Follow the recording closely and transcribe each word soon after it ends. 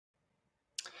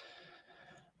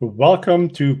Welcome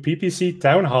to PPC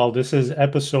Town Hall. This is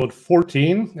episode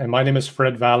 14, and my name is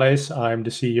Fred Valles. I'm the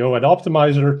CEO at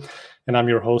Optimizer, and I'm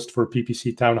your host for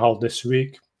PPC Town Hall this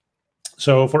week.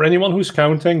 So for anyone who's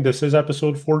counting, this is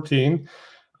episode 14.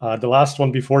 The last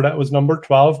one before that was number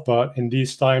 12, but in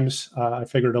these times, I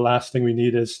figured the last thing we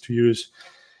need is to use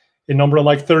a number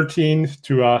like 13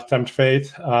 to tempt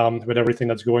fate with everything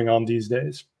that's going on these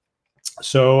days.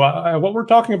 So what we're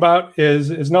talking about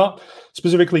is not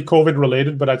specifically COVID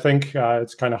related, but I think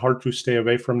it's kind of hard to stay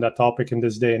away from that topic in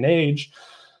this day and age.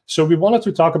 So we wanted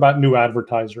to talk about new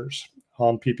advertisers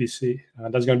on PPC.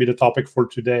 That's going to be the topic for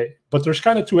today. But there's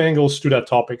kind of two angles to that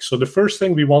topic. So the first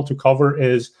thing we want to cover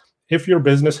is if your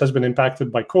business has been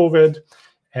impacted by COVID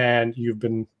and you've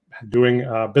been doing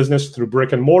business through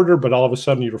brick and mortar, but all of a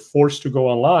sudden you're forced to go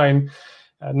online.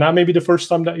 Now maybe the first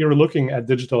time that you're looking at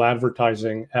digital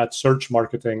advertising, at search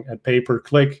marketing, at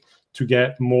pay-per-click to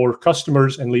get more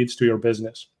customers and leads to your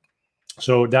business.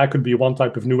 So that could be one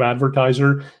type of new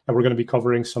advertiser, and we're going to be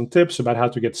covering some tips about how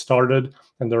to get started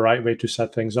and the right way to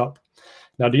set things up.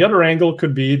 Now, the other angle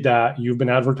could be that you've been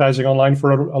advertising online for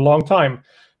a long time,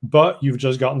 but you've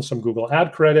just gotten some Google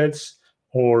ad credits,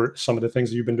 or some of the things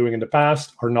that you've been doing in the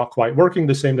past are not quite working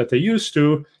the same that they used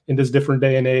to in this different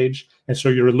day and age. And so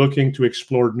you're looking to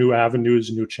explore new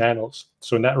avenues, new channels.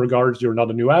 So in that regards, you're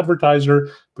not a new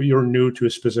advertiser, but you're new to a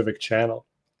specific channel.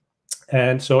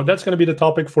 And so that's going to be the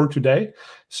topic for today.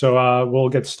 So we'll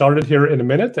get started here in a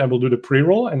minute and we'll do the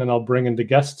pre-roll, and then I'll bring in the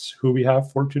guests who we have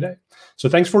for today. So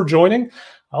thanks for joining.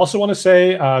 I also want to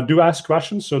say, do ask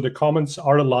questions. So the comments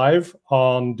are live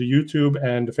on the YouTube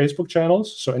and the Facebook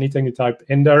channels. So anything you type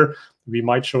in there, we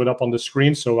might show it up on the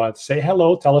screen. So say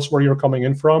hello, tell us where you're coming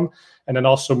in from, and then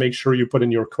also make sure you put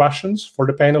in your questions for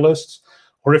the panelists.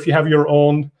 Or if you have your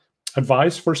own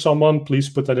advice for someone, please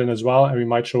put that in as well, and we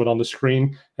might show it on the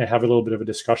screen and have a little bit of a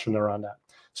discussion around that.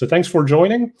 So thanks for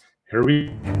joining. Here we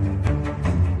go.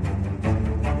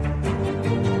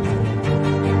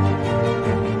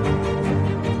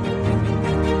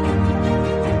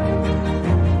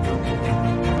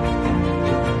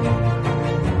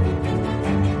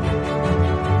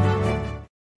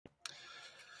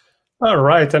 All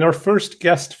right, and our first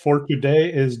guest for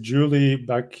today is Julie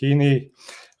Bacchini.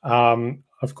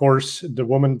 Of course, the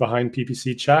woman behind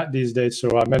PPC Chat these days. So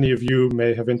many of you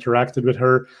may have interacted with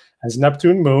her as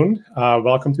Neptune Moon.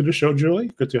 Welcome to the show, Julie.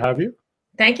 Good to have you.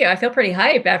 Thank you. I feel pretty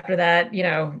hype after that,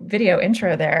 video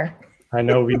intro there. I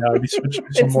know we switched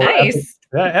to some it's more nice.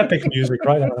 epic music,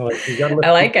 right? I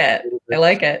like it. I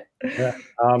like it. Yeah.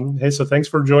 Hey, so thanks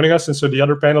for joining us. And so the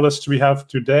other panelists we have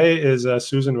today is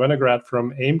Susan Wenograd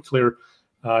from Aimclear,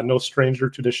 no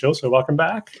stranger to the show. So welcome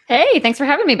back. Hey, thanks for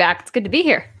having me back. It's good to be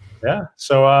here. Yeah.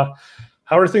 So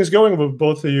how are things going with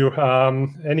both of you?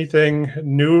 Anything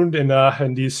new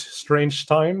in these strange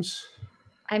times?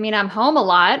 I mean, I'm home a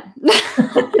lot.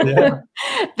 Yeah.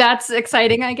 That's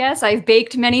exciting, I guess. I've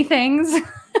baked many things.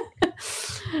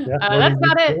 Yeah, that's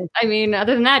about it. I mean,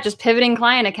 other than that, just pivoting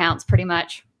client accounts pretty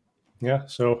much. Yeah,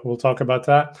 so we'll talk about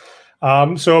that.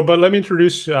 But let me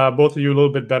introduce both of you a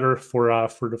little bit better for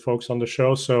the folks on the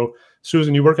show. So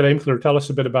Susan, you work at Aimclear. Tell us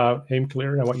a bit about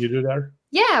Aimclear and what you do there.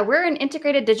 Yeah, we're an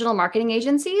integrated digital marketing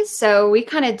agency. So we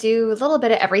kind of do a little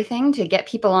bit of everything to get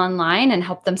people online and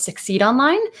help them succeed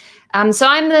online. So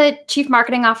I'm the chief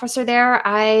marketing officer there.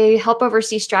 I help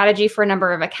oversee strategy for a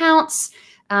number of accounts.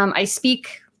 I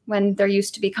speak when there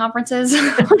used to be conferences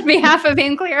on behalf of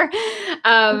Aimclear.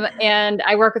 And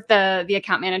I work with the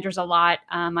account managers a lot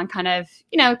on kind of,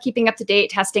 keeping up to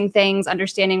date, testing things,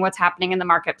 understanding what's happening in the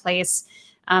marketplace,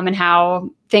 and how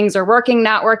things are working,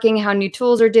 not working, how new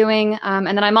tools are doing. And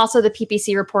then I'm also the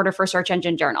PPC reporter for Search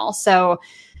Engine Journal. So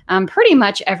pretty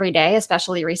much every day,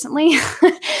 especially recently,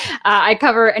 I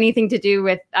cover anything to do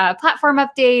with platform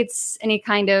updates, any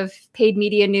kind of paid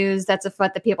media news that's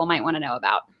afoot that people might want to know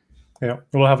about. Yeah,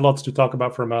 we'll have lots to talk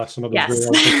about from some of those.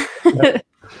 Yes.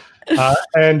 Yeah.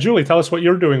 And Julie, tell us what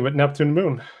you're doing with Neptune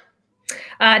Moon.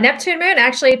 Neptune Moon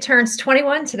actually turns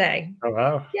 21 today. Oh,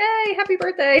 wow. Yay, happy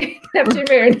birthday, Neptune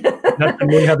Moon. Neptune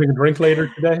Moon having a drink later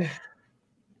today?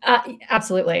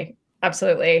 Absolutely.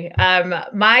 Absolutely.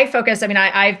 My focus,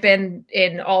 I've been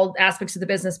in all aspects of the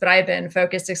business, but I've been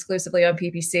focused exclusively on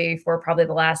PPC for probably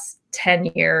the last 10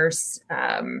 years,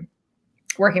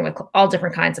 working with all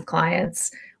different kinds of clients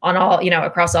on all,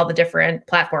 across all the different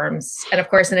platforms. And of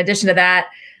course, in addition to that,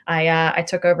 I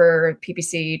took over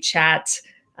PPC Chat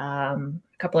a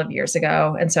couple of years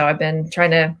ago. And so I've been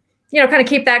trying to, kind of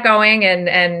keep that going and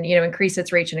increase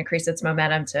its reach and increase its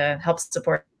momentum to help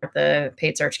support the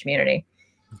paid search community.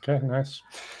 Okay, nice.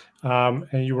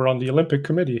 And you were on the Olympic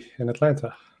Committee in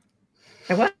Atlanta.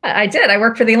 I did. I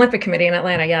worked for the Olympic Committee in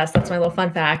Atlanta. Yes, that's my little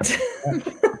fun fact.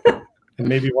 And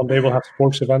maybe one day we'll have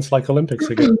sports events like Olympics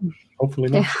again. Hopefully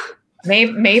not.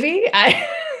 Maybe.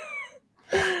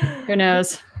 Who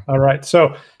knows? All right.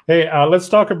 So, hey, let's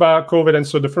talk about COVID. And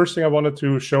so the first thing I wanted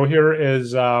to show here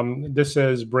is this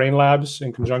is Brain Labs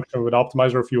in conjunction with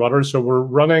Optimizer, a few others. So we're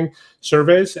running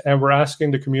surveys and we're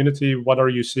asking the community, what are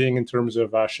you seeing in terms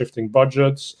of shifting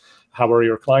budgets? How are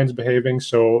your clients behaving?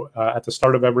 So at the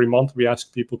start of every month, we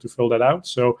ask people to fill that out.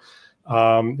 So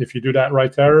if you do that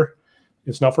right there,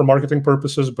 it's not for marketing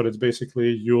purposes, but it's basically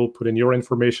you'll put in your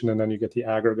information and then you get the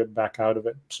aggregate back out of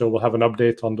it. So we'll have an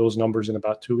update on those numbers in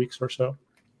about 2 weeks or so.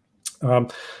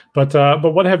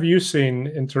 But what have you seen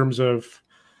in terms of,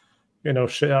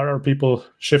 are people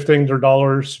shifting their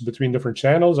dollars between different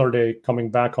channels? Are they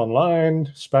coming back online,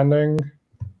 spending?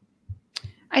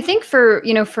 I think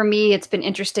for me, it's been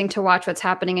interesting to watch what's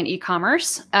happening in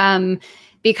e-commerce,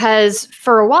 because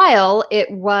for a while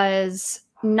it was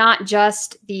not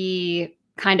just the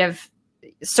kind of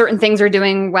certain things are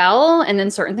doing well and then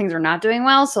certain things are not doing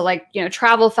well. So like,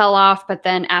 travel fell off, but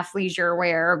then athleisure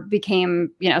wear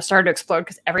became, started to explode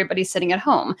because everybody's sitting at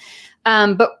home.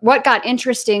 But what got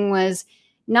interesting was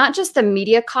not just the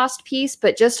media cost piece,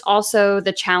 but just also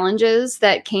the challenges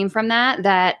that came from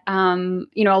that, a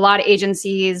lot of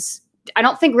agencies, I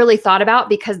don't think really thought about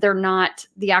because they're not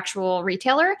the actual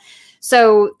retailer.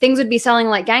 So things would be selling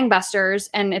like gangbusters,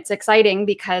 and it's exciting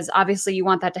because obviously you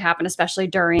want that to happen, especially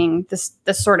during this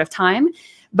sort of time.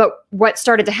 But what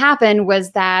started to happen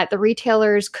was that the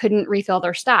retailers couldn't refill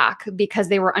their stock because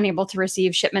they were unable to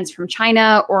receive shipments from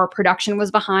China, or production was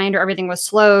behind, or everything was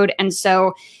slowed. And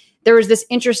so there was this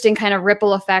interesting kind of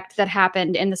ripple effect that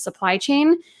happened in the supply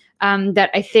chain. That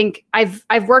I think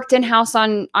I've worked in-house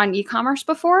on e-commerce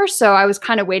before, so I was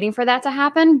kind of waiting for that to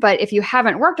happen. But if you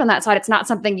haven't worked on that side, it's not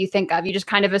something you think of. You just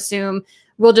kind of assume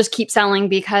we'll just keep selling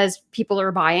because people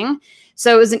are buying.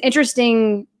 So it was an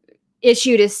interesting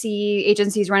issue to see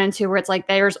agencies run into, where it's like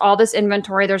there's all this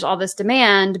inventory, there's all this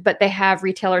demand, but they have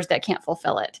retailers that can't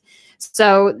fulfill it.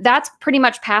 So that's pretty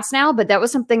much past now, but that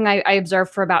was something I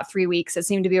observed for about 3 weeks. It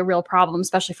seemed to be a real problem,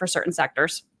 especially for certain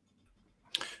sectors.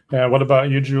 Yeah. What about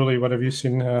you, Julie? What have you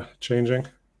seen changing?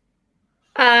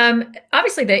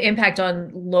 Obviously, the impact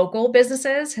on local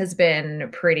businesses has been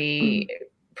pretty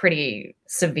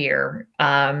severe.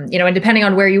 And depending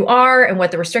on where you are and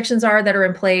what the restrictions are that are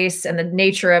in place and the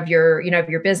nature of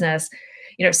your business,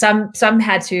 some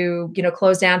had to,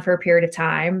 close down for a period of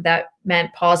time. That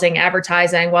meant pausing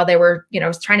advertising while they were,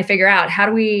 trying to figure out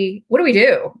what do we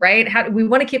do, right? How do we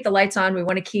want to keep the lights on? We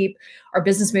want to keep our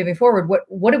business moving forward.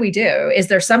 What do we do? Is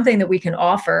there something that we can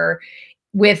offer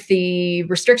with the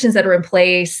restrictions that are in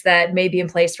place that may be in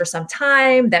place for some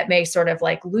time, that may sort of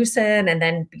like loosen and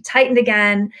then be tightened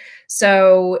again?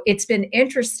 So it's been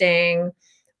interesting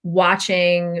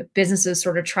watching businesses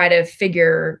sort of try to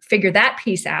figure that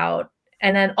piece out,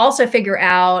 and then also figure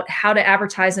out how to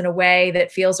advertise in a way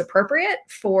that feels appropriate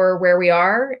for where we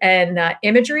are. And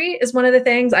imagery is one of the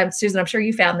things. Susan, I'm sure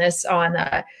you found this on,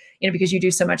 because you do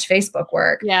so much Facebook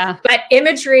work. Yeah. But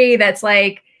imagery that's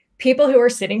like people who are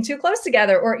sitting too close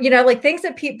together, or, like things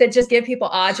that just give people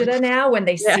agita now when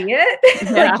they see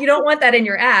it. Like you don't want that in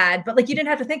your ad, but like you didn't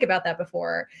have to think about that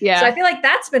before. Yeah. So I feel like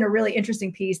that's been a really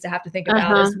interesting piece to have to think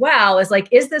about as well, is like,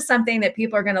 is this something that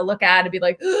people are going to look at and be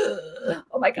like,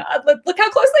 oh my God, look how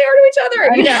close they are to each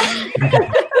other.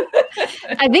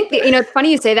 I think, it's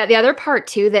funny you say that. The other part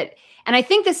too, and I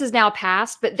think this is now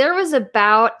past, but there was it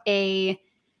felt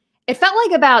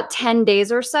like about 10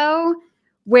 days or so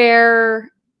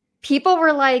where people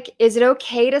were like, is it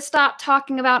okay to stop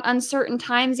talking about uncertain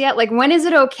times yet? Like, when is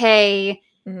it okay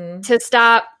to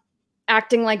stop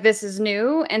acting like this is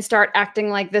new and start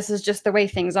acting like this is just the way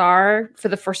things are for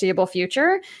the foreseeable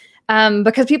future?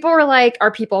 Because people were like, are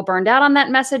people burned out on that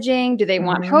messaging? Do they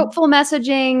want hopeful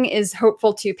messaging? Is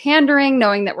hopeful too pandering,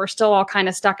 knowing that we're still all kind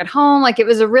of stuck at home? Like, it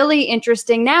was a really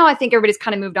interesting, now I think everybody's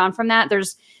kind of moved on from that.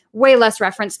 There's way less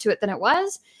reference to it than it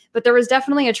was. But there was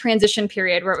definitely a transition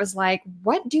period where it was like,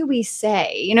 what do we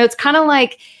say? It's kind of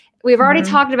like, we've already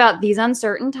talked about these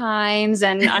uncertain times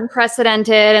and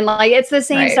unprecedented, and like, it's the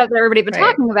same stuff that everybody's been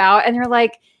talking about. And you're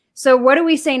like, so what do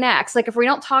we say next? Like, if we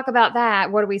don't talk about that,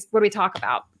 what do we talk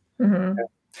about?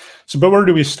 So, but where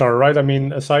do we start, right? I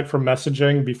mean, aside from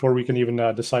messaging, before we can even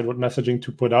decide what messaging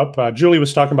to put up, Julie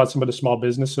was talking about some of the small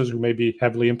businesses who may be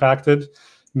heavily impacted,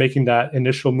 making that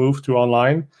initial move to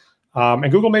online.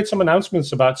 And Google made some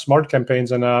announcements about smart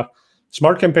campaigns, and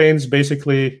smart campaigns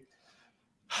basically,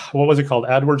 what was it called?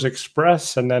 AdWords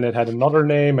Express, and then it had another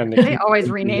name, and they always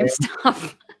rename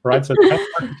stuff, right? So it's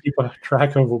hard to keep a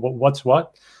track of what's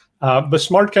what. But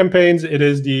smart campaigns, it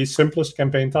is the simplest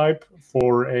campaign type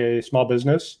for a small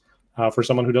business, for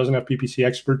someone who doesn't have PPC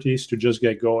expertise to just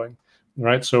get going,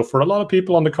 right? So for a lot of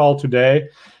people on the call today,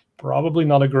 probably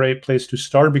not a great place to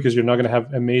start because you're not going to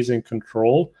have amazing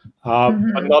control.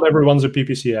 But not everyone's a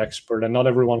PPC expert, and not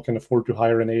everyone can afford to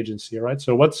hire an agency, right?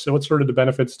 So what's sort of the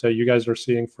benefits that you guys are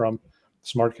seeing from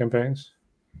smart campaigns?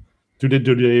 Do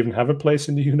they even have a place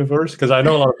in the universe? Because I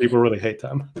know a lot of people really hate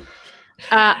them.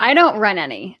 I don't run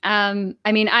any.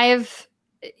 I mean, I've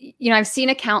seen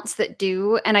accounts that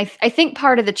do, and I think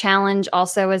part of the challenge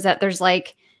also is that there's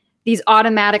like these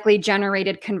automatically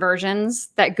generated conversions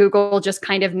that Google just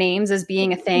kind of names as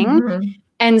being a thing.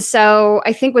 And so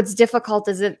I think what's difficult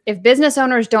is if business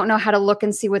owners don't know how to look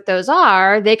and see what those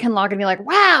are, they can log and be like,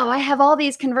 wow, I have all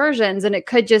these conversions. And it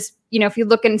could just, if you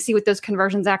look and see what those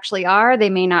conversions actually are, they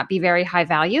may not be very high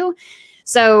value.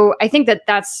 So I think that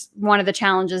that's one of the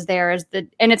challenges there is that,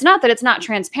 and it's not that it's not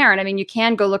transparent. I mean, you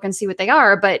can go look and see what they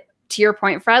are, but to your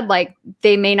point, Fred, like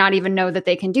they may not even know that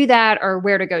they can do that or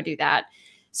where to go do that.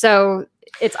 So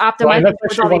it's optimized. Right, that's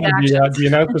actually one of the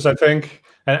announcements, I think,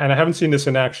 and I haven't seen this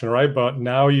in action, right? But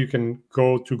now you can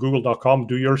go to google.com,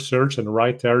 do your search, and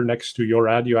right there next to your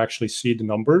ad, you actually see the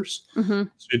numbers. So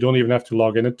you don't even have to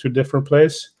log in to a different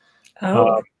place.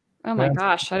 Oh my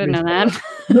gosh, I didn't know that.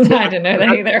 I didn't know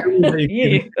that either.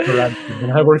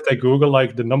 When I worked at Google,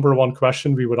 like the number one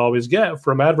question we would always get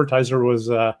from advertiser was,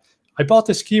 I bought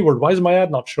this keyword. Why is my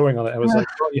ad not showing on it? I was like,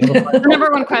 oh, you have the number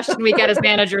one question we get as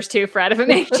managers too, Fred, if it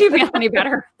makes you feel any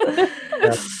better.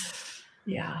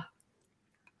 Yeah,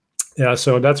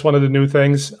 so that's one of the new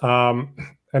things. And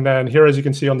then here, as you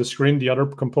can see on the screen, the other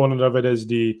component of it is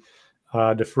the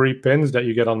free pins that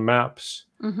you get on maps.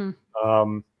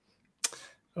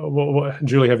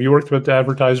 Julie, have you worked with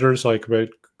advertisers like with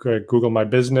Google My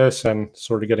Business and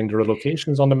sort of getting their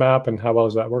locations on the map, and how well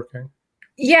is that working?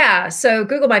 Yeah, so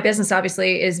Google My Business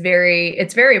obviously is very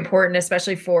important,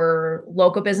 especially for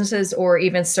local businesses or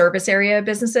even service area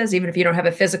businesses, even if you don't have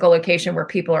a physical location where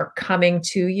people are coming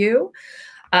to you.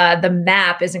 The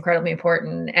map is incredibly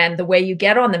important. And the way you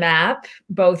get on the map,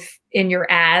 both in your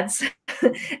ads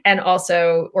and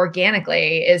also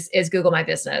organically, is Google My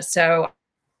Business. So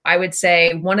I would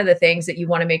say one of the things that you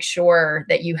want to make sure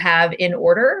that you have in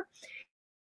order.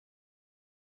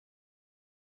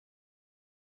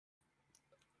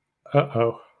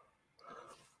 Uh-oh.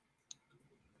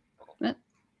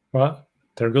 Well,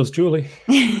 there goes Julie.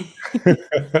 It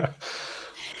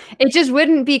just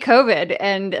wouldn't be COVID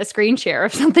and a screen share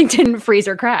if something didn't freeze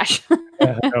or crash.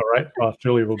 Yeah, I know, right? Well,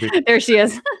 Julie will be. There she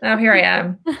is. Oh, here I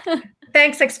am.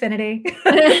 Thanks, Xfinity.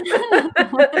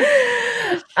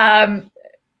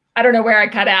 I don't know where I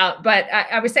cut out, but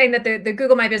I was saying that the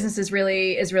Google My Business is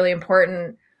really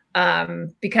important.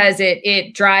 Because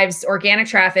it drives organic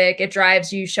traffic, it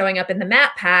drives you showing up in the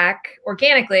map pack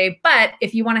organically. But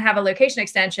if you want to have a location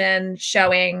extension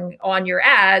showing on your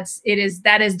ads,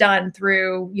 that is done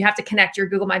through, you have to connect your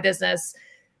Google My Business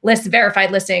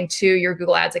verified listing to your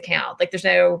Google Ads account. Like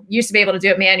used to be able to do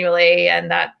it manually, and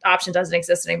that option doesn't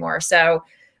exist anymore. So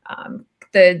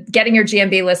getting your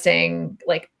GMB listing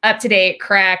like up to date,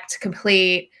 correct,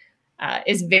 complete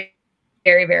is very,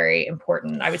 very, very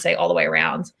important, I would say, all the way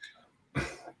around.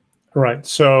 Right.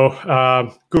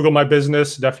 So Google My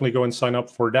Business, definitely go and sign up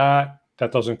for that.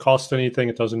 That doesn't cost anything.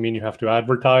 It doesn't mean you have to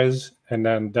advertise. And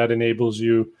then that enables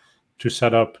you to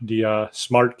set up the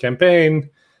smart campaign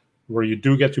where you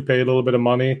do get to pay a little bit of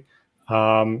money.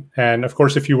 And of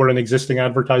course, if you were an existing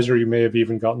advertiser, you may have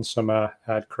even gotten some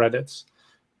ad credits,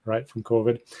 right, from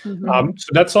COVID.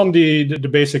 So that's on the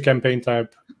basic campaign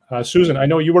type. Susan, I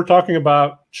know you were talking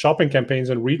about shopping campaigns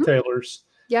and retailers.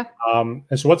 Yeah.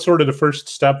 And so what's sort of the first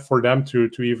step for them to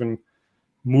even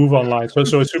move online?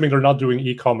 So assuming they're not doing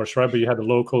e-commerce, right? But you had a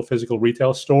local physical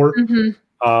retail store.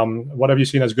 What have you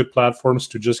seen as good platforms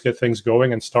to just get things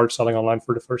going and start selling online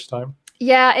for the first time?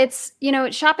 Yeah, it's,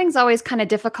 shopping's always kind of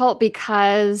difficult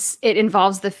because it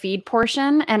involves the feed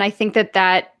portion. And I think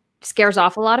that scares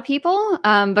off a lot of people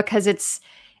because it's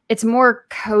more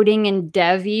coding and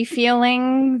dev-y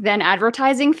feeling than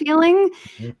advertising feeling.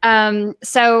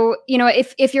 So,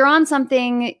 if you're on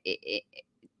something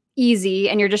easy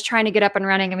and you're just trying to get up and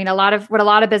running, I mean, what a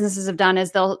lot of businesses have done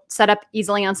is they'll set up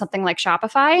easily on something like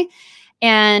Shopify.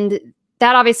 And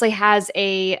that obviously has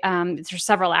there's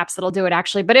several apps that'll do it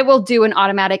actually, but it will do an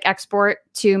automatic export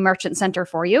to Merchant Center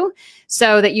for you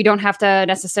so that you don't have to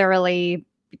necessarily,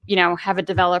 have a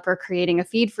developer creating a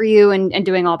feed for you and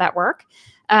doing all that work.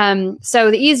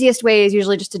 So the easiest way is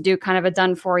usually just to do kind of a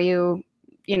done for you,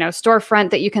 storefront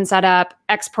that you can set up,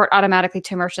 export automatically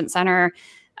to Merchant Center.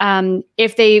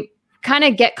 If they kind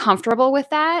of get comfortable with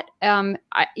that.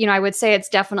 I would say it's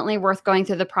definitely worth going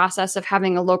through the process of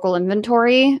having a local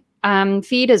inventory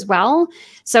feed as well.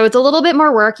 So it's a little bit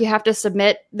more work. You have to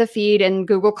submit the feed and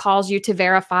Google calls you to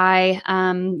verify,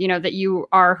 that you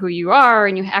are who you are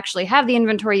and you actually have the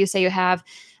inventory you say you have.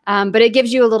 But it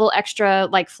gives you a little extra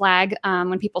flag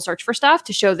when people search for stuff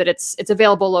to show that it's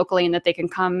available locally and that they can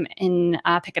come and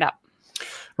pick it up.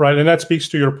 Right. And that speaks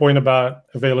to your point about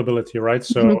availability, right?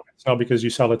 So it's not because you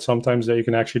sell it sometimes that you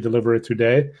can actually deliver it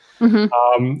today.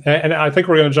 And I think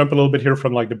we're going to jump a little bit here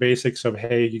from the basics of,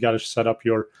 hey, you got to set up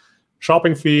your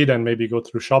shopping feed and maybe go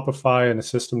through Shopify and a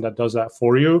system that does that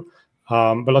for you.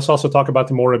 But let's also talk about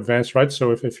the more advanced, right? So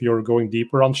if you're going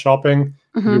deeper on shopping,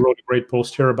 you wrote a great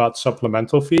post here about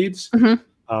supplemental feeds.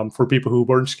 For people who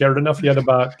weren't scared enough yet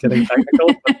about getting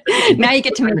technical. Now you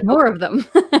get to make more of them.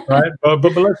 Right.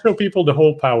 But let's show people the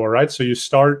whole power, right? So you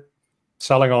start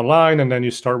selling online and then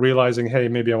you start realizing, hey,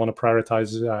 maybe I want to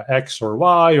prioritize X or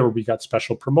Y, or we got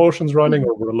special promotions running,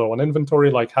 or we're low on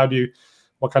inventory.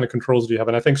 What kind of controls do you have?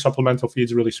 And I think supplemental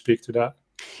feeds really speak to that.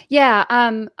 Yeah,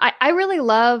 I really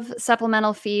love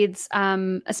supplemental feeds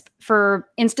for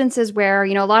instances where,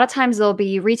 a lot of times there'll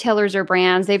be retailers or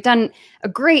brands. They've done a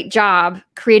great job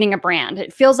creating a brand.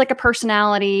 It feels like a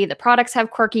personality. The products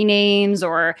have quirky names,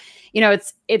 or,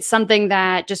 it's something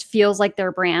that just feels like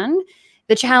their brand.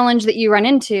 The challenge that you run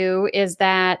into is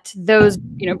that those,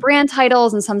 brand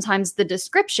titles and sometimes the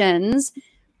descriptions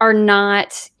are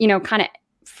not, kind of,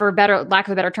 for lack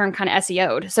of a better term, kind of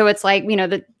SEO'd. So it's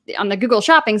on the Google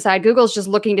shopping side, Google's just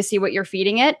looking to see what you're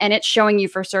feeding it, and it's showing you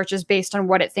for searches based on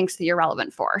what it thinks that you're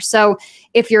relevant for. So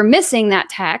if you're missing that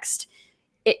text,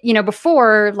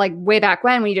 before, way back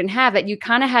when you didn't have it, you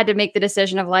kind of had to make the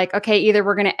decision of okay, either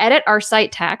we're going to edit our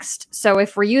site text. So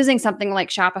if we're using something like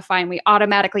Shopify and we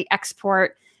automatically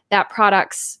export that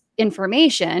product's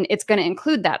information, it's going to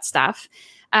include that stuff.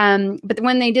 But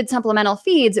when they did supplemental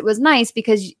feeds, it was nice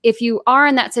because if you are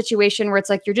in that situation where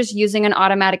it's you're just using an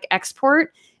automatic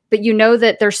export, but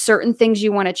that there's certain things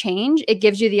you want to change, it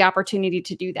gives you the opportunity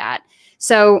to do that.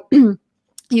 So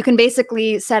you can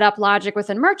basically set up logic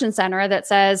within Merchant Center that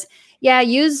says, yeah,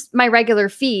 use my regular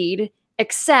feed,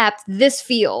 except this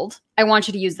field, I want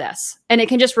you to use this. And it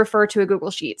can just refer to a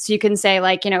Google Sheet. So you can say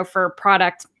for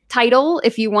product title,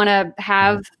 if you want to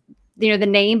have the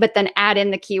name, but then add in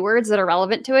the keywords that are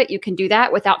relevant to it, you can do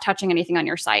that without touching anything on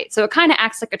your site. So it kind of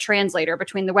acts like a translator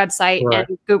between the website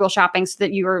and Google Shopping, so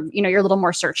that you're a little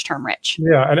more search term rich.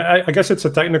 Yeah, and I guess it's a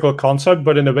technical concept,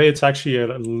 but in a way, it's actually a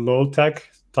low tech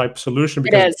type solution,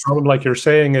 because the problem, like you're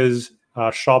saying, is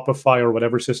Shopify or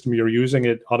whatever system you're using,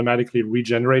 it automatically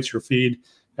regenerates your feed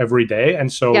every day.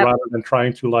 And so rather than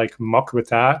trying to muck with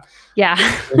that,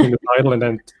 in the title, and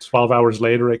then 12 hours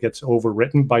later it gets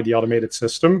overwritten by the automated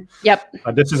system.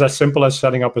 This is as simple as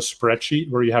setting up a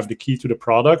spreadsheet where you have the key to the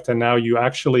product, and now you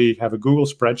actually have a Google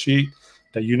spreadsheet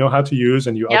that you know how to use,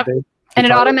 and you update. And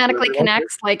it automatically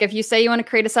connects. If you say you want to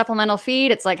create a supplemental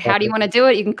feed, it's how do you want to do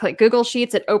it? You can click Google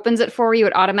Sheets. It opens it for you.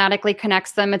 It automatically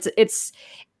connects them.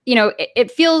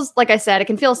 It feels, like I said, it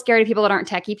can feel scary to people that aren't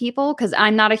techie people, because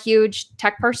I'm not a huge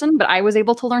tech person, but I was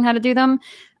able to learn how to do them.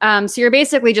 So you're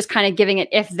basically just kind of giving it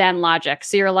if-then logic.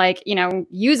 So you're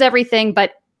use everything,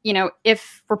 but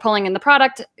if we're pulling in the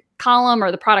product column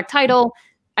or the product title,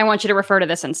 I want you to refer to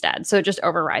this instead. So it just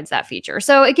overrides that feature.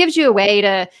 So it gives you a way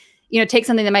to, take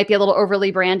something that might be a little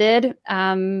overly branded,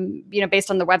 based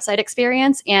on the website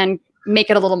experience, and make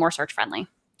it a little more search friendly.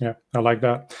 Yeah, I like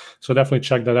that. So definitely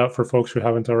check that out for folks who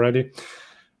haven't already.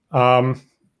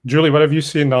 Julie, what have you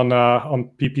seen on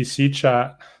PPC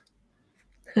Chat?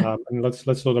 And let's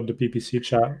load up the PPC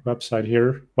Chat website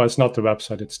here. Well, it's not the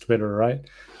website; it's Twitter, right?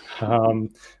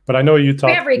 But I know you talk.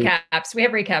 We have recaps. We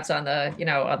have recaps on the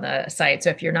on the site.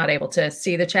 So if you're not able to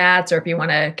see the chats, or if you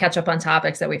want to catch up on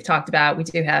topics that we've talked about, we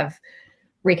do have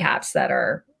recaps that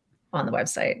are on the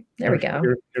website. There we go.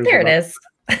 There it is.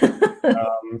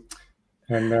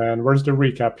 And then where's the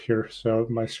recap here? So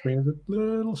my screen is a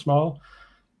little small.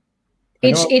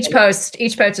 Each post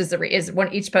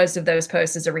of those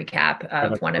posts is a recap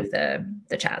of one of the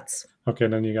chats. Okay,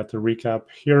 then you got the recap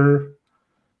here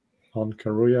on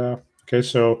Karuya. Okay,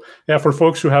 so yeah, for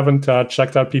folks who haven't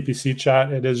checked out PPC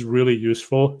Chat, it is really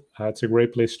useful. It's a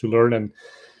great place to learn and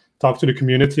talk to the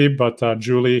community. But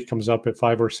Julie comes up at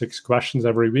 5 or 6 questions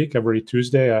every week, every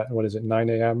Tuesday at 9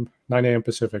 a.m.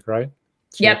 Pacific, right?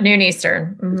 So, yep, noon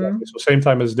Eastern. Exactly. So same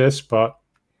time as this, but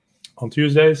on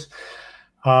Tuesdays.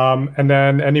 And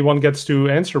then anyone gets to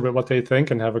answer with what they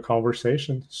think and have a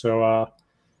conversation. So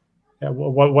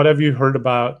what have you heard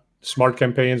about smart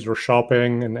campaigns or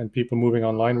shopping and people moving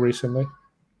online recently?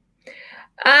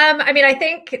 I mean, I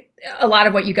think a lot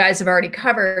of what you guys have already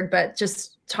covered, but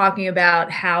just talking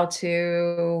about how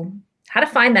to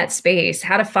find that space,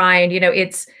 how to find,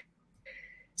 it's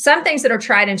some things that are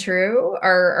tried and true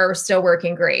are still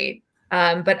working great.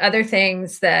 But other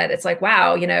things that it's like,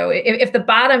 wow, if the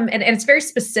bottom, and it's very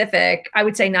specific, I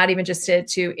would say not even just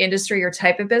to industry or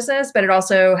type of business, but it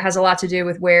also has a lot to do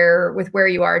with where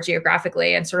you are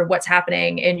geographically and sort of what's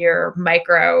happening in your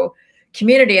micro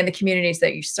community and the communities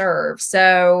that you serve.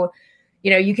 So,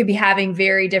 you could be having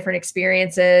very different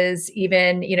experiences,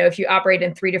 even, if you operate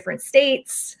in 3 different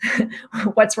states,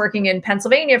 what's working in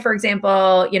Pennsylvania, for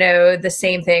example, the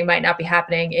same thing might not be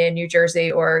happening in New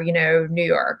Jersey or, New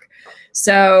York.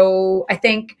 So I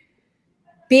think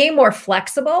being more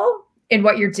flexible in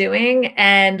what you're doing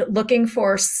and looking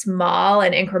for small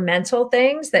and incremental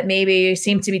things that maybe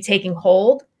seem to be taking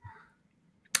hold,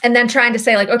 and then trying to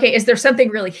say like, okay, is there something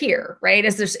really here, right?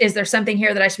 Is there something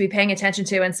here that I should be paying attention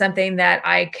to and something that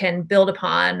I can build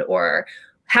upon, or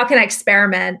how can I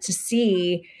experiment to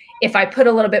see if I put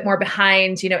a little bit more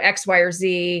behind, X, Y, or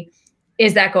Z,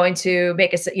 is that going to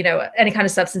make us, any kind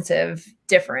of substantive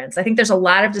difference? I think there's a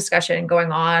lot of discussion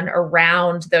going on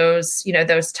around those,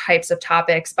 those types of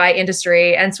topics by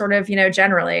industry and sort of,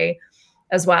 generally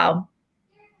as well.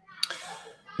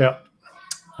 Yeah.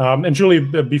 And Julie,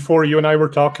 before you and I were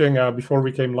talking, before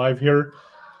we came live here,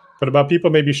 but about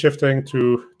people maybe shifting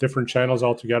to different channels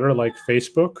altogether, like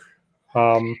Facebook.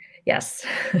 Yes.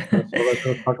 So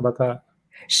let's talk about that.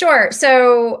 Sure.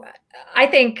 So I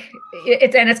think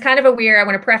it's kind of a weird, I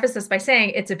want to preface this by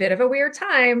saying it's a bit of a weird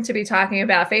time to be talking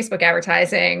about Facebook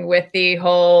advertising with the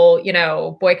whole,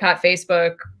 boycott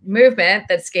Facebook movement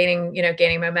that's gaining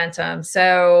momentum.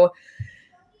 So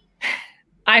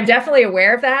I'm definitely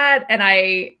aware of that. And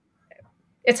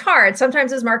it's hard.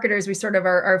 Sometimes as marketers, we sort of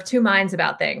are of two minds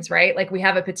about things, right? Like we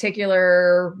have a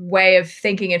particular way of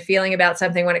thinking and feeling about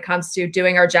something when it comes to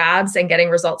doing our jobs and getting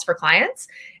results for clients.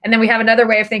 And then we have another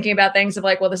way of thinking about things of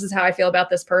like, well, this is how I feel about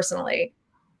this personally.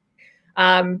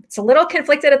 It's a little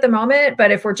conflicted at the moment,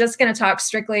 but if we're just going to talk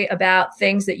strictly about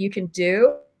things that you can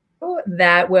do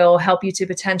that will help you to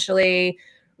potentially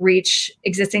reach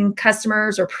existing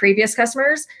customers or previous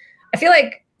customers, I feel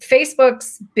like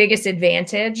Facebook's biggest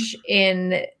advantage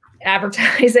in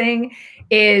advertising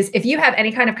is if you have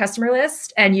any kind of customer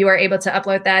list and you are able to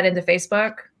upload that into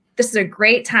Facebook, this is a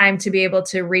great time to be able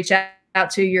to reach out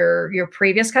to your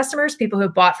previous customers, people who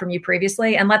have bought from you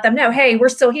previously, and let them know, hey, we're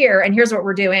still here and here's what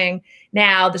we're doing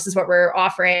now. This is what we're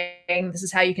offering. This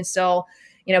is how you can still,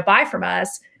 buy from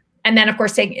us. And then of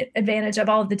course, taking advantage of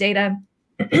all of the data,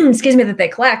 excuse me, that they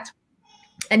collect,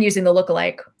 and using the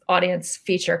lookalike audience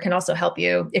feature can also help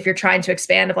you if you're trying to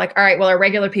expand of like, all right, well, our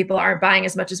regular people aren't buying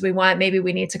as much as we want. Maybe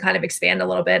we need to kind of expand a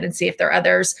little bit and see if there are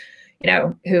others,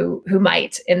 who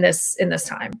might in this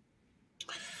time.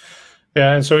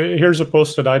 Yeah. And so here's a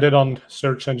post that I did on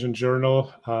Search Engine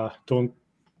Journal.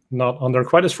 Not on there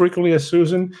quite as frequently as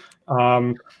Susan,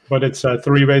 but it's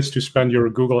 3 ways to spend your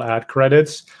Google ad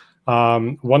credits.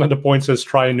 One of the points is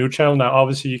try a new channel. Now,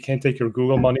 obviously, you can't take your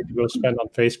Google money to go spend on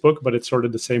Facebook, but it's sort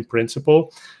of the same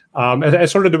principle. And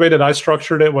sort of the way that I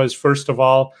structured it was, first of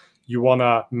all, you want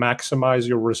to maximize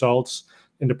your results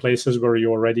in the places where you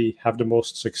already have the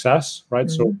most success, right?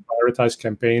 Mm-hmm. So prioritize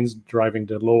campaigns driving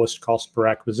the lowest cost per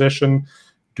acquisition,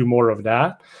 do more of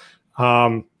that.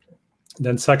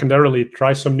 Then secondarily,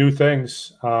 try some new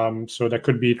things. So that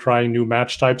could be trying new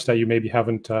match types that you maybe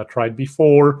haven't tried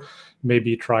before.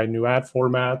 Maybe try new ad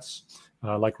formats,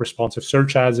 like responsive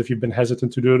search ads if you've been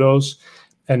hesitant to do those.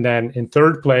 And then in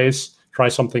third place, try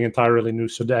something entirely new.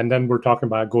 So and then we're talking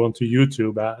about going to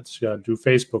YouTube ads, do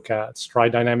Facebook ads, try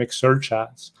dynamic search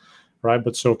ads, right?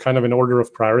 But so kind of in order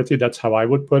of priority, that's how I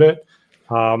would put it.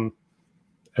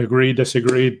 Agree,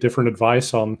 disagree, different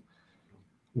advice on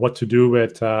what to do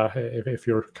with if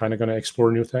you're kind of going to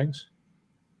explore new things?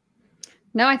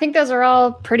 No, I think those are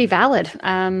all pretty valid.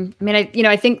 I mean,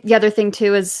 I think the other thing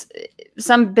too is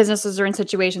some businesses are in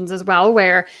situations as well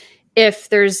where if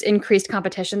there's increased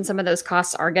competition, some of those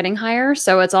costs are getting higher.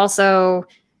 So it's also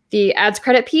the ads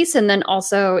credit piece. And then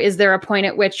also, is there a point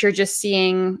at which you're just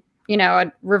seeing,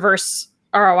 a reverse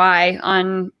ROI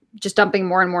on just dumping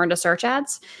more and more into search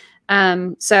ads?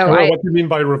 What do you mean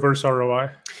by reverse ROI?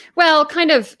 Well, kind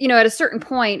of, at a certain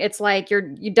point, it's like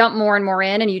you dump more and more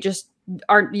in and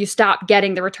you stop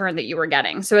getting the return that you were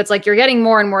getting. So it's like you're getting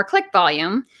more and more click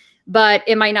volume, but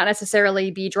it might not necessarily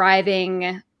be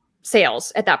driving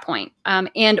sales at that point,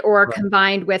 or right.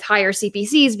 Combined with higher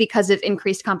CPCs because of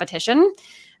increased competition,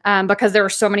 because there are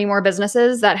so many more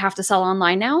businesses that have to sell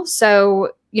online now.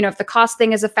 So if the cost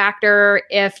thing is a factor,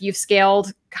 if you've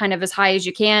scaled kind of as high as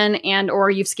you can, and or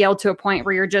you've scaled to a point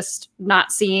where you're just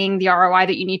not seeing the ROI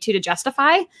that you need to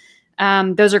justify,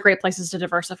 those are great places to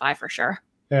diversify for sure.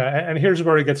 Yeah, and here's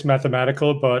where it gets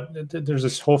mathematical, but there's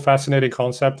this whole fascinating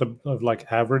concept of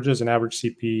like averages and average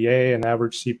CPA and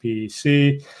average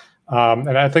CPC.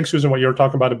 And I think, Susan, what you're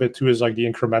talking about a bit too is like the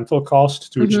incremental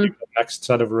cost to achieve the next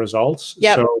set of results.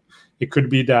 Yep. So it could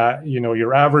be that,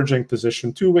 you're averaging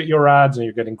position 2 with your ads and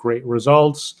you're getting great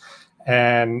results.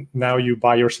 And now you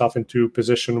buy yourself into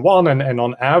position 1, and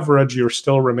on average, you're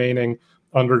still remaining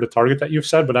under the target that you've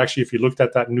set. But actually, if you looked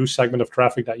at that new segment of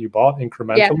traffic that you bought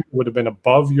incrementally, it would have been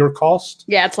above your cost.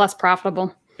 Yeah, it's less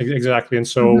profitable. Exactly. And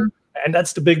so, and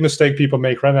that's the big mistake people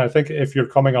make, right? And I think if you're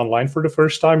coming online for the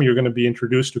first time, you're going to be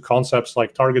introduced to concepts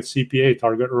like target CPA,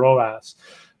 target ROAS,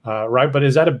 right? But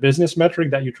is that a business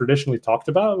metric that you traditionally talked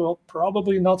about? Well,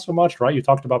 probably not so much, right? You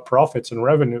talked about profits and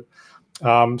revenue.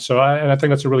 I think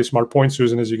that's a really smart point,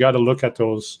 Susan, is you got to look at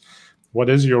those. What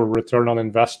is your return on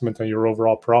investment and your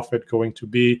overall profit going to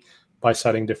be by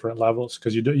setting different levels?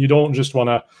 Because you don't just want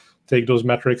to take those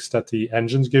metrics that the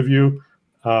engines give you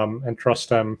and trust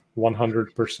them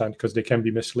 100%, because they can be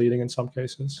misleading in some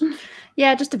cases.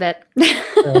 Yeah, just a bit.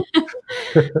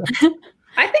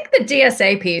 I think the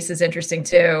DSA piece is interesting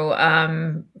too,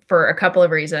 for a couple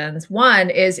of reasons. One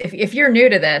is if you're new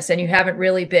to this and you haven't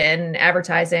really been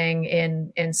advertising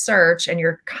in search and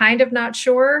you're kind of not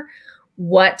sure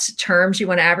what terms you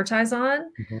want to advertise on,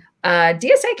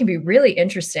 DSA can be really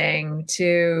interesting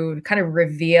to kind of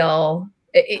reveal.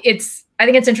 I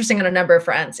think it's interesting on a number of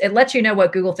fronts. It lets you know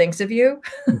what Google thinks of you,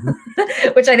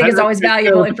 which I think is always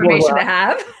valuable information to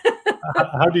have.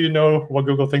 How do you know what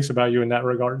Google thinks about you in that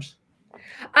regard?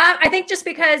 I think just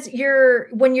because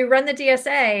when you run the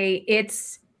DSA,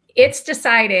 it's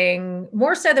deciding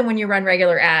more so than when you run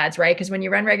regular ads, right? Because when you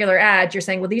run regular ads, you're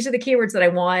saying, well, these are the keywords that I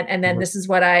want. And then this is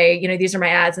what these are my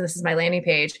ads and this is my landing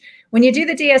page. When you do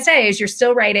the DSAs, you're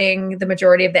still writing the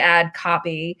majority of the ad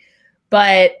copy,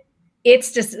 but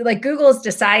it's just like Google is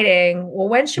deciding, well,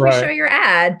 when should we show your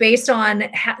ad based on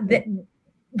how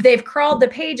they've crawled the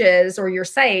pages or your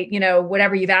site,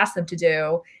 whatever you've asked them to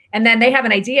do. And then they have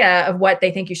an idea of what they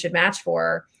think you should match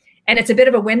for. And it's a bit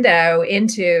of a window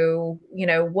into,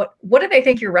 what do they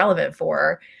think you're relevant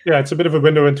for? Yeah, it's a bit of a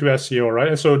window into SEO, right?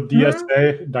 And so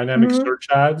DSA, dynamic search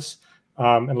ads,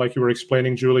 and like you were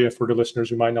explaining, Julia, for the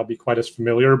listeners who might not be quite as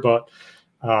familiar, but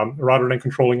rather than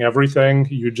controlling everything,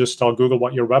 you just tell Google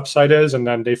what your website is, and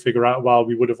then they figure out, well,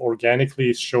 we would have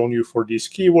organically shown you for these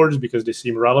keywords because they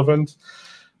seem relevant.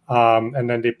 And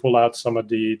then they pull out some of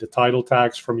the title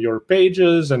tags from your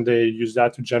pages and they use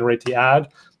that to generate the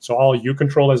ad. So all you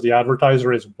control as the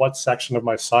advertiser is what section of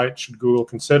my site should Google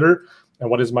consider and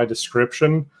what is my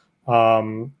description.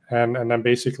 And then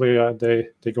basically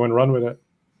they go and run with it.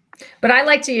 But I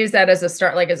like to use that as a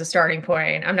starting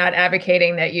point. I'm not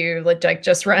advocating that you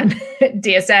just run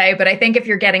DSA, but I think if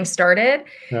you're getting started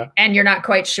and you're not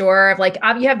quite sure of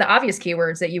you have the obvious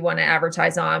keywords that you want to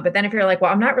advertise on, but then if you're like,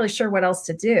 well, I'm not really sure what else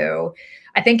to do,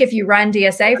 I think if you run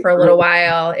DSA for a little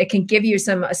while, it can give you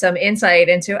some insight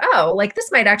into,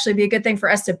 this might actually be a good thing for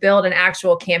us to build an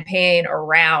actual campaign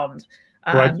around.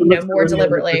 Right. So more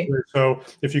deliberately. So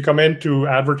if you come into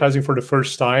advertising for the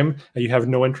first time and you have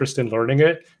no interest in learning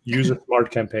it, use a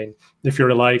smart campaign. If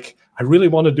you're like, I really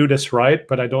want to do this right,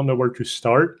 but I don't know where to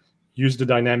start, use the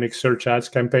dynamic search ads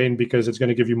campaign because it's going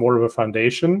to give you more of a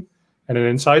foundation and an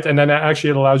insight. And then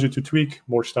actually it allows you to tweak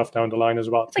more stuff down the line as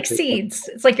well. It's like seeds.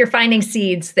 It's like you're finding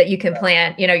seeds that you can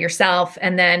plant, yourself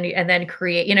and then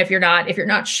create, if you're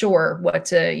not sure what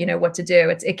to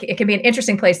do, it can be an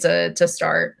interesting place to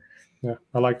start. Yeah,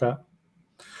 I like that.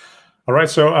 All right,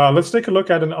 so let's take a look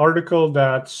at an article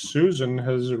that Susan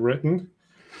has written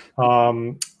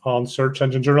on Search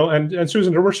Engine Journal. And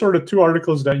Susan, there were sort of 2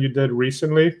 articles that you did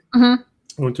recently. I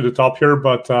went to the top here,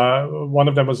 but one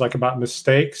of them was about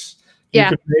mistakes you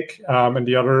could make, and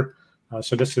the other,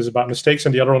 so this is about mistakes,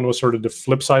 and the other one was sort of the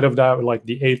flip side of that, like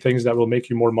the 8 things that will make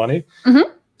you more money.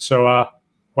 So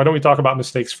why don't we talk about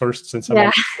mistakes first, since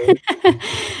I'm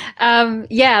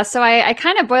so I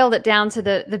kind of boiled it down to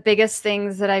the biggest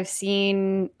things that I've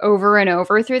seen over and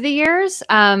over through the years.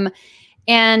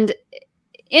 And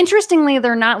interestingly,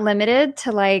 they're not limited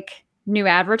to new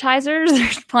advertisers.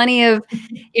 There's plenty of,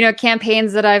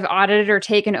 campaigns that I've audited or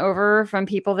taken over from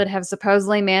people that have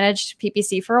supposedly managed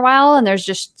PPC for a while. And there's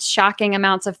just shocking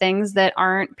amounts of things that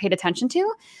aren't paid attention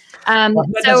to.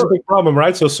 That's a big problem,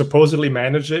 right? So supposedly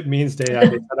manage it means they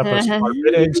set up a smart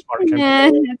bidding, smart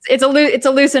campaign. It's a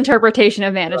loose interpretation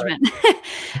of management.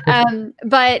 Right.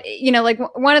 But like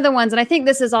one of the ones, and I think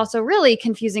this is also really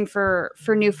confusing for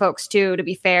new folks too, to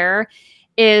be fair,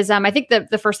 is I think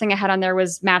the first thing I had on there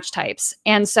was match types.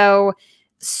 And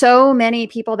so many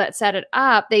people that set it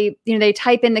up, they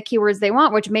type in the keywords they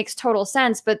want, which makes total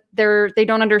sense, but they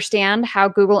don't understand how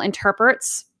Google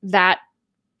interprets that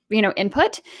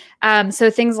input. So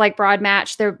things like broad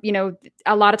match,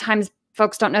 a lot of times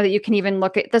folks don't know that you can even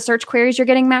look at the search queries you're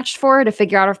getting matched for to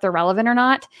figure out if they're relevant or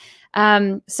not.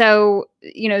 So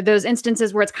those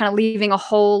instances where it's kind of leaving a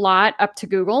whole lot up to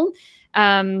Google,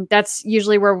 that's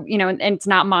usually where, and it's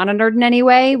not monitored in any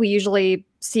way. We usually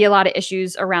see a lot of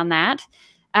issues around that.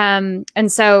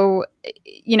 And so,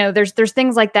 there's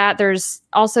things like that. There's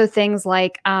also things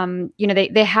like,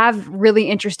 they have really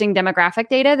interesting demographic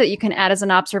data that you can add as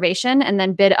an observation and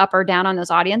then bid up or down on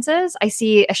those audiences. I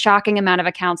see a shocking amount of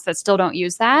accounts that still don't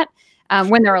use that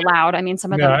when they're allowed. I mean,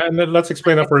 some of them. Yeah, and then let's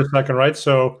explain that for a second, right?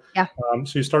 So,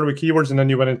 so you started with keywords and then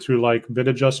you went into like bid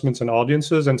adjustments and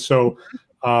audiences. And so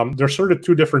there's sort of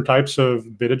two different types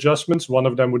of bid adjustments. One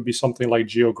of them would be something like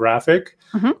geographic,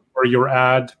 where your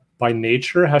ad by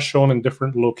nature has shown in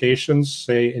different locations,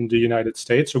 say in the United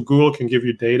States. So Google can give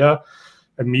you data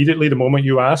immediately the moment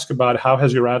you ask about how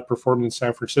has your ad performed in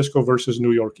San Francisco versus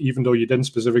New York, even though you didn't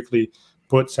specifically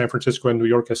put San Francisco and New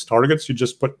York as targets, you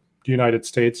just put the United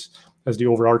States as the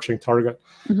overarching target.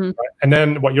 Right? And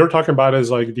then what you're talking about is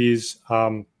like these,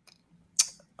 now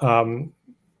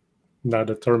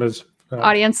the term is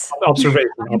audience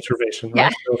observation,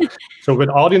 right? So with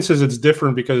audiences, it's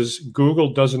different because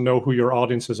Google doesn't know who your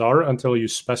audiences are until you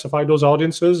specify those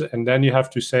audiences. And then you have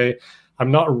to say, I'm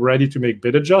not ready to make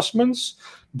bid adjustments,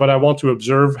 but I want to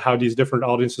observe how these different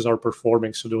audiences are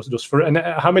performing. So and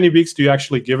how many weeks do you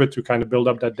actually give it to kind of build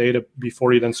up that data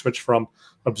before you then switch from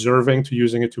observing to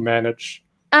using it to manage?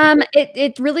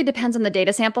 It really depends on the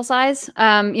data sample size.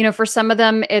 For some of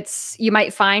them, you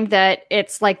might find that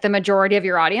it's like the majority of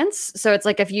your audience. So it's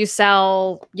like if you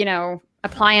sell,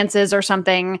 appliances or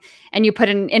something, and you put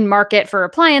in market for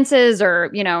appliances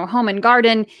or, home and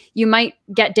garden, you might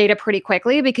get data pretty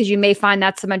quickly because you may find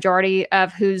that's the majority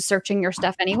of who's searching your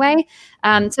stuff anyway.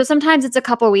 So sometimes it's a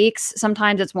couple of weeks,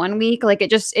 sometimes it's 1 week. Like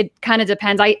it kind of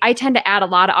depends. I tend to add a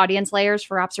lot of audience layers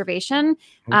for observation.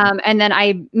 And then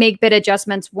I make bid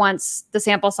adjustments once the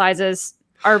sample sizes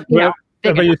are, But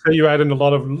you say you add in a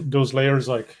lot of those layers.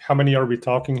 Like how many are we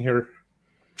talking here?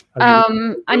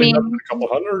 I mean, a couple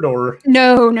hundred or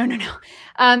no.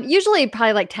 Usually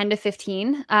probably like 10 to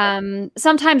 15,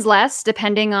 sometimes less,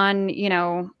 depending on,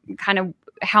 kind of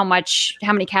how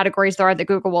many categories there are that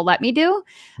Google will let me do.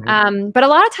 But a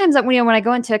lot of times that when I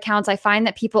go into accounts, I find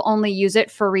that people only use it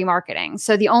for remarketing.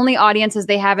 So the only audiences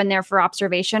they have in there for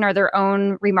observation are their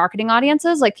own remarketing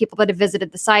audiences, like people that have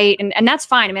visited the site. And that's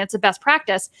fine. I mean, it's a best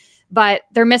practice, but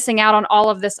they're missing out on all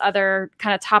of this other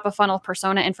kind of top of funnel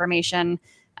persona information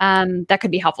that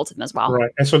could be helpful to them as well. Right.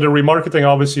 And so the remarketing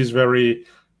obviously is very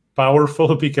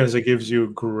powerful because it gives you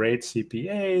great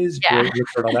CPAs, great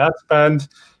return on ad spend.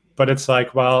 But it's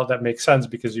like, well, that makes sense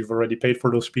because you've already paid for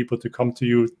those people to come to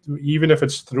you. Even if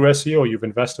it's through SEO, you've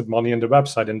invested money in the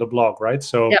website, in the blog, right?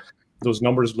 So those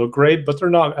numbers look great, but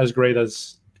they're not as great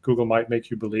as Google might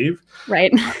make you believe. Right.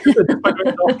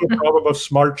 It's also a problem of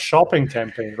smart shopping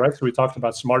campaigns, right? So we talked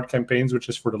about smart campaigns, which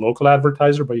is for the local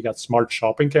advertiser, but you got smart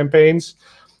shopping campaigns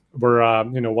where,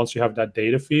 once you have that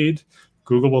data feed,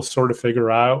 Google will sort of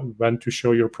figure out when to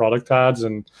show your product ads.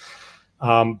 And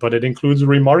but it includes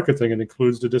remarketing, it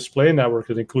includes the display network,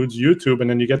 it includes YouTube. And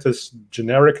then you get this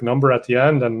generic number at the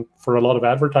end. And for a lot of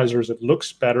advertisers, it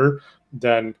looks better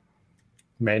than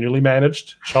manually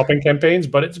managed shopping campaigns,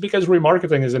 but it's because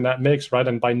remarketing is in that mix, right?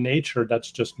 And by nature,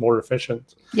 that's just more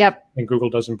efficient. Yep. And Google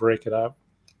doesn't break it out.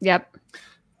 Yep.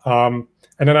 And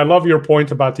then I love your point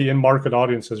about the in-market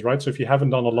audiences, right? So if you haven't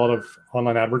done a lot of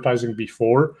online advertising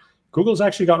before, Google's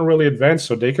actually gotten really advanced.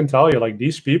 So they can tell you, like,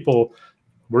 these people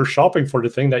were shopping for the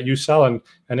thing that you sell. And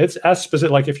it's as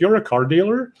specific, like if you're a car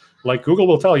dealer, like Google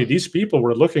will tell you, these people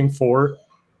were looking for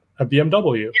a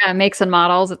BMW. Yeah, makes and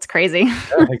models. It's crazy.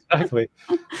 Yeah, exactly.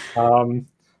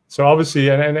 So obviously,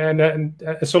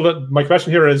 so my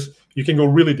question here is, you can go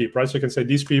really deep, right? So you can say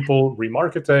these people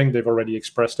remarketing, they've already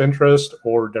expressed interest,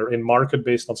 or they're in market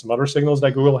based on some other signals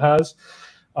that Google has.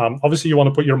 Obviously, you want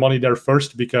to put your money there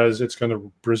first because it's going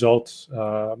to result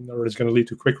or it's going to lead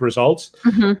to quick results.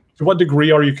 Mm-hmm. To what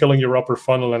degree are you killing your upper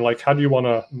funnel, and like how do you want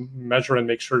to measure and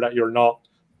make sure that you're not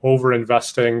over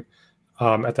investing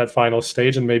at that final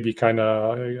stage and maybe kind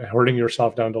of hurting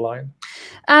yourself down the line?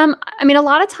 I mean, a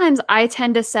lot of times I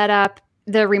tend to set up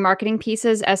the remarketing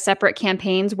pieces as separate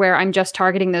campaigns where I'm just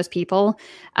targeting those people.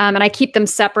 And I keep them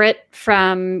separate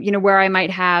from, where I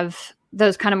might have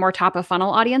those kind of more top of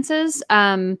funnel audiences.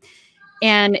 And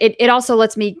it also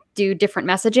lets me do different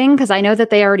messaging because I know that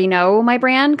they already know my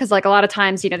brand. Because like a lot of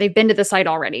times, they've been to the site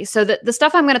already. So the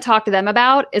stuff I'm going to talk to them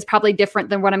about is probably different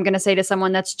than what I'm going to say to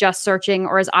someone that's just searching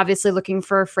or is obviously looking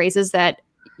for phrases that,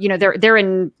 they're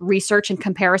in research and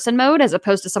comparison mode as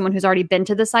opposed to someone who's already been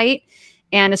to the site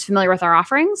and is familiar with our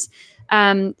offerings.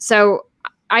 So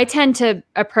I tend to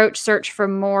approach search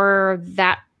from more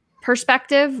that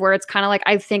perspective where it's kind of like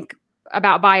I think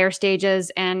about buyer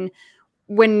stages and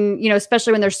when,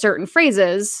 especially when there's certain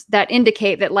phrases that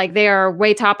indicate that like they are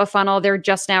way top of funnel, they're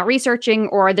just now researching,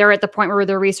 or they're at the point where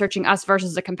they're researching us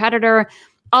versus a competitor.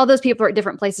 All those people are at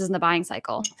different places in the buying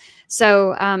cycle.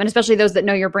 So, and especially those that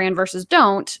know your brand versus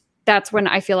don't, that's when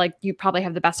I feel like you probably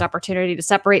have the best opportunity to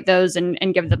separate those and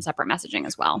give them separate messaging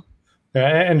as well.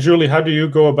 Yeah, and Julie, how do you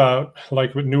go about,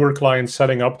 like with newer clients,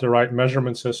 setting up the right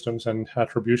measurement systems and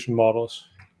attribution models?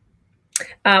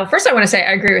 First, I want to say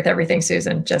I agree with everything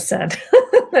Susan just said.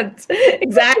 That's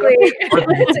exactly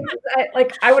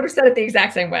like I would have said it the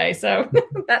exact same way. So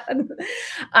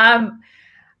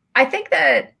I think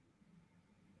that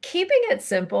keeping it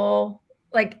simple,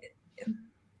 like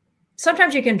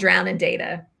sometimes you can drown in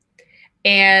data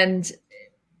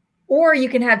or you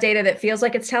can have data that feels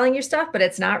like it's telling you stuff, but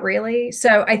it's not really.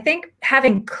 So I think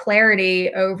having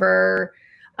clarity over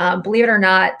believe it or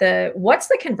not, what's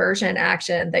the conversion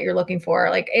action that you're looking for?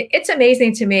 Like it's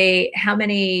amazing to me how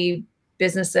many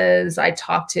businesses I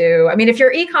talk to. I mean, if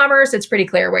you're e-commerce, it's pretty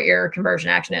clear what your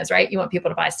conversion action is, right? You want people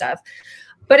to buy stuff.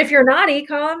 But if you're not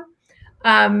e-com,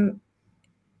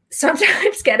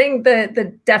 sometimes getting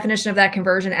the definition of that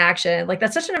conversion action, like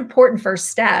that's such an important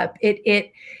first step.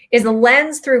 It is the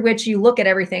lens through which you look at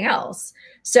everything else.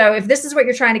 So if this is what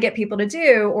you're trying to get people to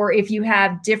do, or if you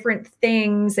have different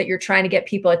things that you're trying to get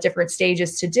people at different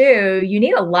stages to do, you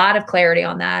need a lot of clarity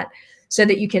on that so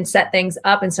that you can set things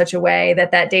up in such a way that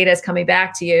that data is coming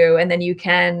back to you. And then you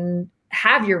can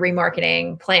have your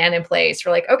remarketing plan in place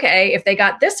for like, okay, if they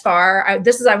got this far, I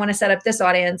want to set up this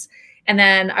audience. And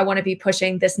then I want to be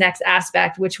pushing this next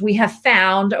aspect, which we have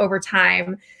found over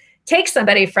time take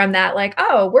somebody from that, like,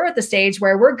 oh, we're at the stage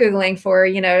where we're Googling for,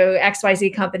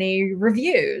 XYZ company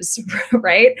reviews,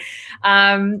 right?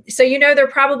 So, they're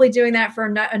probably doing that for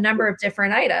a number of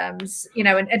different items,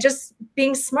 and just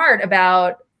being smart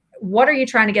about what are you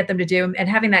trying to get them to do and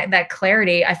having that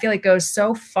clarity, I feel like goes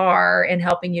so far in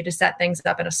helping you to set things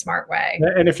up in a smart way.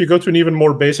 And if you go to an even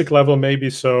more basic level, maybe,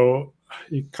 so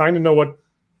you kind of know what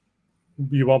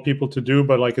you want people to do,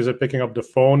 but like, is it picking up the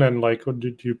phone? And like,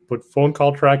 did you put phone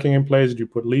call tracking in place? Did you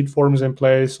put lead forms in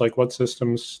place? Like, what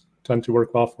systems tend to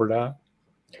work well for that?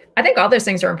 I think all those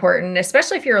things are important,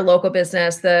 especially if you're a local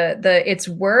business. It's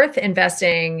worth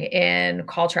investing in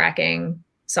call tracking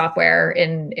software,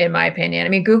 in my opinion. I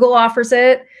mean, Google offers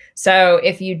it. So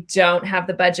if you don't have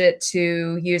the budget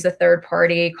to use a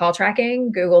third-party call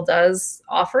tracking, Google does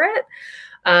offer it.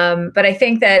 But I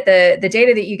think that the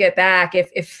data that you get back,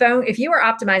 if you are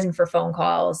optimizing for phone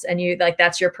calls and you like,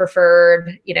 that's your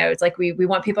preferred, it's like we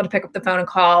want people to pick up the phone and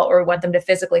call, or want them to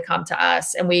physically come to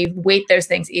us, and we weight those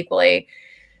things equally,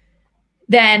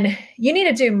 then you need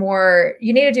to do more.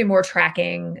 You need to do more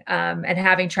tracking and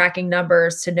having tracking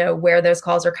numbers to know where those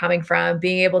calls are coming from,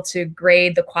 being able to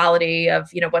grade the quality of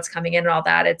what's coming in and all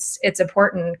that. It's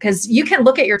important because you can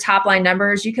look at your top line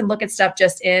numbers. You can look at stuff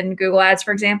just in Google Ads,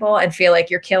 for example, and feel like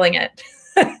you're killing it.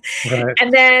 Right.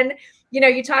 And then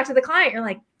you talk to the client, you're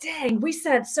like, dang, we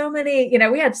sent so many,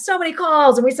 we had so many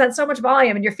calls and we sent so much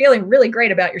volume, and you're feeling really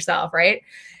great about yourself, right?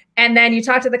 And then you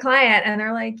talk to the client and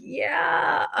they're like,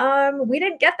 yeah, we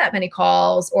didn't get that many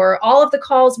calls, or all of the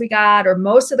calls we got, or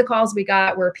most of the calls we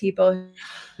got were people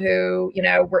who,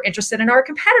 were interested in our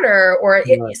competitor, or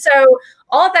right. So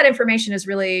all of that information is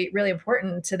really, really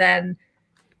important to then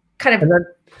kind of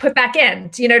put back in,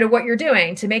 to what you're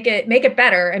doing to make it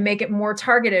better and make it more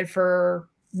targeted for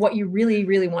what you really,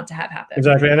 really want to have happen.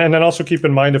 Exactly. And then also keep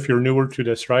in mind, if you're newer to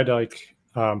this, right, like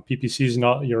PPC is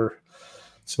not your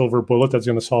silver bullet that's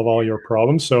going to solve all your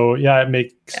problems. So yeah, it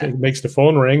makes the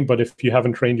phone ring, but if you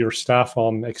haven't trained your staff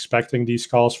on expecting these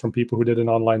calls from people who did an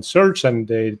online search and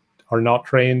they are not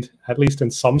trained, at least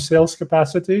in some sales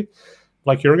capacity,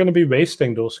 like you're going to be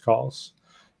wasting those calls.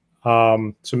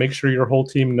 So make sure your whole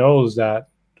team knows that,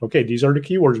 okay, these are the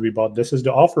keywords we bought. This is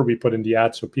the offer we put in the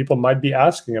ad. So people might be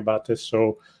asking about this.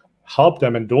 So help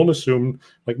them, and don't assume,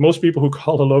 like most people who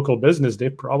call a local business,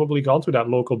 they've probably gone to that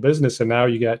local business. And now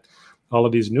you get all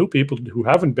of these new people who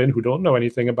haven't been, who don't know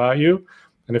anything about you.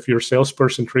 And if your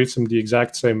salesperson treats them the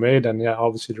exact same way, then yeah,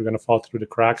 obviously they're going to fall through the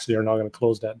cracks. So you're not going to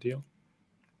close that deal.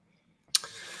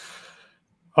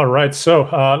 All right, so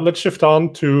let's shift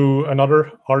on to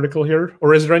another article here.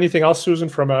 Or is there anything else, Susan,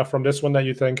 from this one that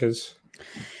you think is?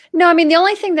 No, I mean, the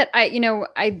only thing that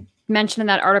I mentioned in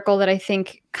that article that I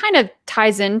think kind of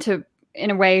ties into,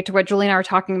 in a way, to what Julie and I were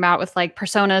talking about with like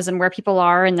personas and where people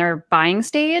are in their buying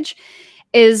stage,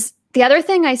 is the other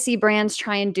thing I see brands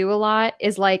try and do a lot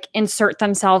is like insert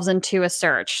themselves into a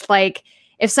search. Like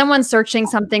if someone's searching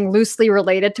something loosely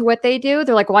related to what they do,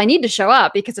 they're like, well, I need to show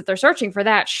up, because if they're searching for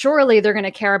that, surely they're going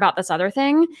to care about this other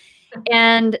thing.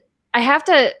 And I have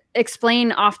to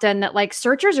explain often that like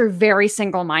searchers are very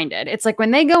single-minded. It's like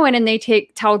when they go in and they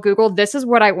tell Google, this is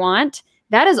what I want,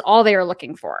 that is all they are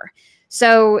looking for.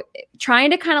 So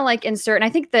trying to kind of like insert, and I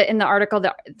think that in the article,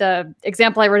 the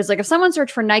example I wrote is like, if someone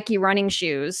searched for Nike running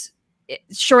shoes,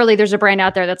 surely there's a brand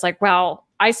out there that's like, well,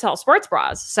 I sell sports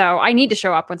bras, so I need to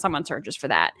show up when someone searches for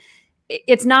that.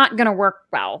 It's not going to work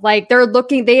well. Like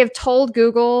they have told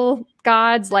Google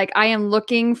gods, like, I am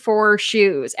looking for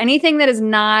shoes. Anything that is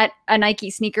not a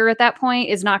Nike sneaker at that point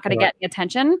is not going to get the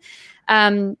attention.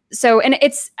 So, and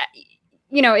it's,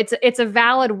 it's a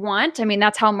valid want. I mean,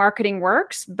 that's how marketing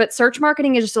works, but search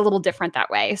marketing is just a little different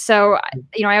that way. So,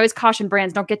 I always caution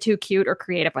brands, don't get too cute or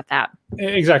creative with that.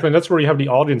 Exactly. And that's where you have the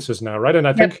audiences now, right? And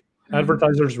I think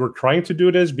advertisers were trying to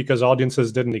do this because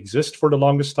audiences didn't exist for the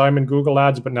longest time in Google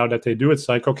Ads, but now that they do, it's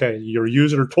like, okay, your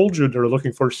user told you they're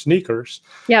looking for sneakers.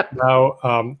 Yep.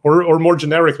 Now, or more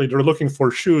generically, they're looking for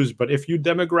shoes. But if you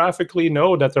demographically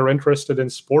know that they're interested in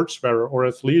sportswear or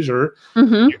athleisure,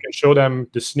 you can show them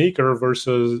the sneaker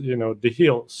versus, the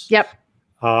heels. Yep.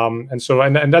 And so,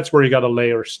 and that's where you got to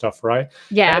layer stuff, right?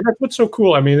 Yeah. And that's what's so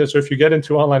cool. I mean, so if you get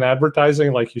into online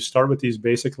advertising, like you start with these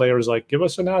basic layers, like give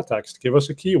us an ad text, give us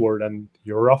a keyword, and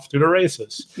you're off to the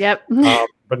races. Yep.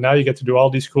 But now you get to do all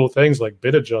these cool things like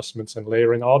bid adjustments and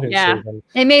layering audiences. Yeah. And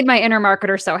it made my inner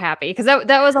marketer so happy, because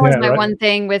that was always my one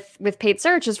thing with paid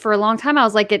search. Is for a long time I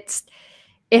was like, it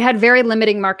had very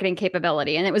limiting marketing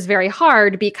capability, and it was very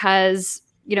hard because,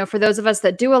 for those of us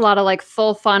that do a lot of like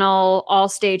full funnel, all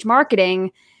stage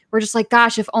marketing, we're just like,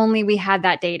 gosh, if only we had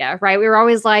that data, right? We were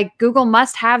always like, Google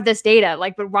must have this data.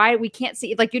 Like, but why we can't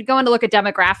see, like you'd go in to look at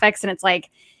demographics and it's like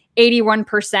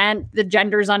 81%, the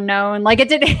gender's unknown. Like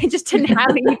it just didn't have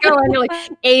it. You go in, you're like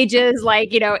ages, like,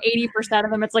 80% of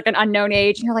them, it's like an unknown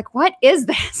age. And you're like, what is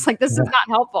this? Like, this is not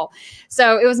helpful.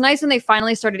 So it was nice when they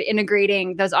finally started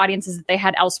integrating those audiences that they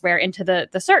had elsewhere into the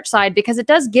search side, because it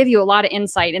does give you a lot of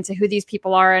insight into who these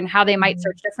people are and how they might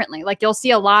search differently. Like you'll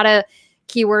see a lot of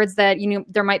keywords that,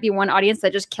 there might be one audience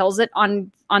that just kills it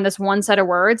on this one set of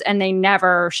words and they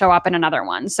never show up in another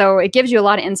one. So it gives you a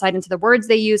lot of insight into the words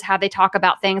they use, how they talk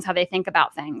about things, how they think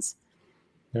about things.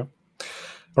 Yeah.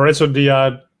 All right. So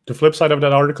the flip side of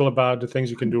that article about the things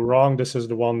you can do wrong, this is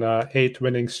the one, 8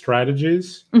 winning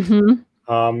strategies.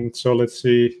 So let's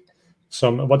see.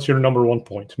 What's your number one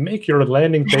point? Make your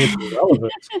landing page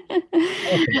relevant.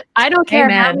 I don't care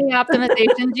how many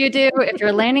optimizations you do. If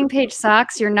your landing page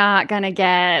sucks, you're not going to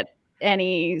get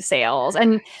any sales.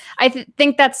 And I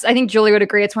think Julie would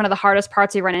agree. It's one of the hardest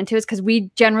parts we run into, is because we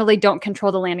generally don't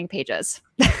control the landing pages.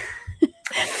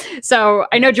 So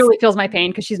I know Julie feels my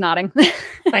pain because she's nodding.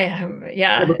 I am,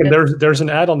 yeah. Look, and there's an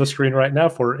ad on the screen right now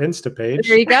for Instapage.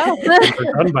 There you go.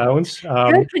 Unbounce.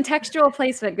 Good contextual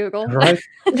placement, Google. Right.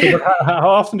 So how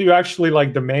often do you actually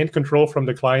like demand control from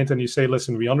the client and you say,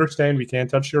 listen, we understand we can't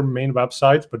touch your main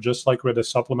website, but just like with a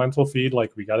supplemental feed,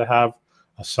 like we got to have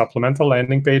a supplemental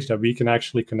landing page that we can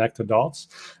actually connect the dots.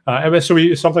 And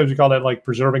so sometimes we call that like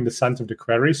preserving the scent of the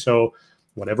query. So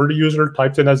whatever the user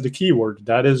typed in as the keyword,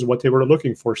 that is what they were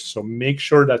looking for. So make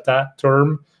sure that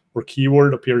term or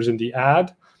keyword appears in the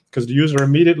ad, because the user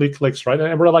immediately clicks, right?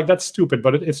 And we're like, that's stupid,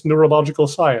 but it's neurological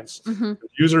science. The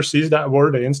user sees that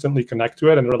word, they instantly connect to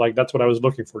it, and they're like, that's what I was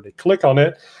looking for. They click on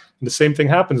it, and the same thing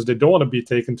happens. They don't want to be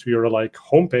taken to your like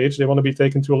homepage. They want to be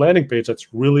taken to a landing page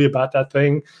that's really about that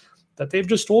thing that they've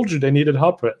just told you they needed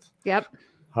help with. Yep.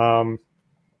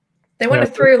 They want a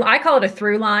through, I call it a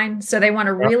through line. So they want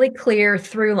a really clear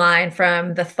through line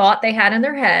from the thought they had in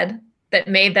their head that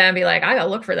made them be like, I gotta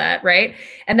look for that, right?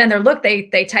 And then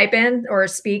they type in or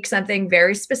speak something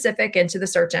very specific into the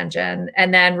search engine,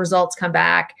 and then results come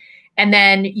back. And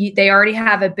then they already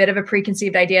have a bit of a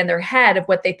preconceived idea in their head of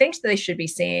what they think they should be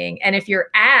seeing. And if your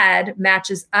ad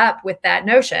matches up with that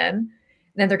notion,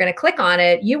 then they're going to click on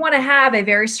it. You want to have a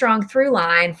very strong through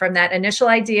line from that initial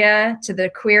idea to the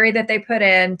query that they put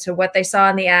in, to what they saw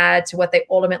in the ad, to what they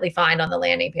ultimately find on the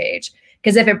landing page.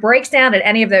 Because if it breaks down at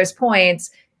any of those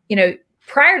points,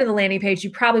 prior to the landing page, you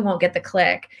probably won't get the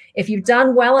click. If you've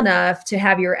done well enough to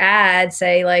have your ad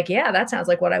say like, yeah, that sounds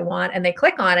like what I want, and they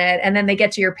click on it, and then they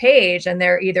get to your page and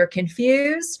they're either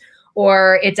confused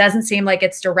or it doesn't seem like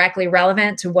it's directly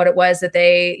relevant to what it was that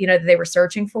they were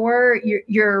searching for,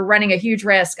 you're running a huge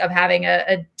risk of having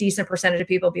a decent percentage of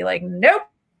people be like, nope.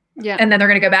 Yeah. And then they're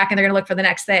going to go back and they're going to look for the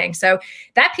next thing. So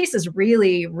that piece is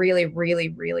really, really, really,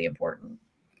 really important.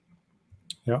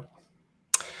 Yeah.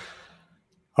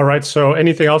 All right. So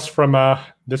anything else from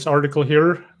this article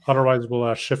here? Otherwise,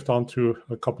 we'll shift on to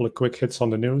a couple of quick hits on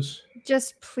the news.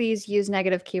 Just please use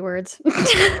negative keywords.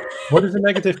 What is a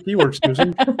negative keyword,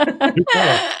 Susan?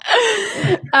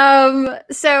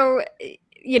 So,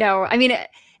 I mean,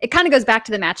 it kind of goes back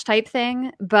to the match type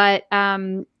thing, but,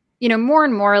 more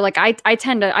and more, like I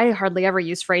hardly ever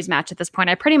use phrase match at this point.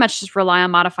 I pretty much just rely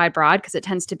on modified broad because it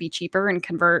tends to be cheaper and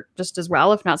convert just as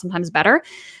well, if not sometimes better.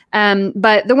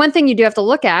 But the one thing you do have to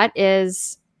look at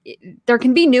is there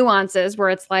can be nuances where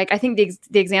it's like, I think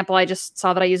the example I just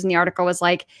saw that I used in the article was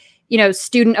like,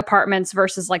 student apartments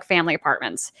versus like family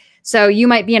apartments. So you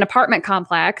might be an apartment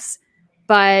complex,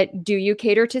 but do you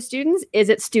cater to students? Is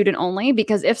it student only?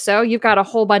 Because if so, you've got a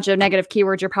whole bunch of negative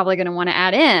keywords you're probably going to want to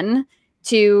add in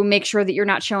to make sure that you're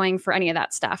not showing for any of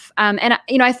that stuff.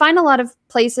 I find a lot of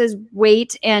places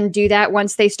wait and do that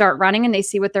once they start running and they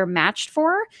see what they're matched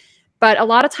for. But a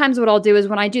lot of times what I'll do is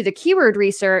when I do the keyword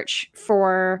research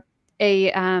for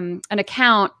an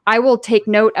account, I will take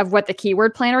note of what the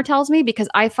keyword planner tells me, because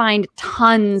I find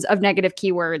tons of negative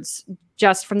keywords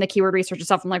just from the keyword research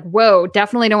itself. I'm like, whoa,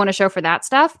 definitely don't want to show for that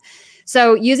stuff.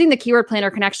 So using the keyword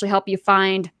planner can actually help you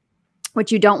find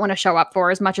what you don't want to show up for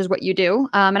as much as what you do.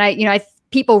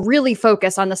 People really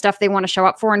focus on the stuff they want to show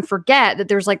up for and forget that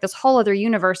there's like this whole other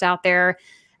universe out there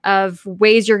of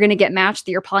ways you're going to get matched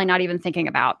that you're probably not even thinking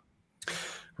about.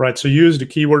 Right. So use the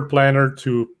keyword planner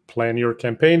to plan your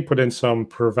campaign, put in some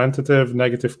preventative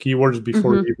negative keywords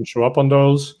before you even show up on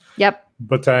those. Yep.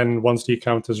 But then once the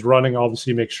account is running,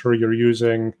 obviously make sure you're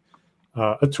using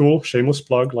a tool, shameless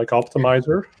plug, like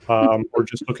Optimizer, or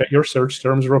just look at your search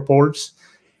terms reports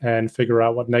and figure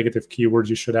out what negative keywords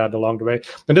you should add along the way.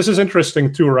 And this is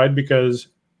interesting too, right? Because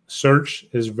search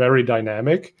is very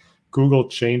dynamic. Google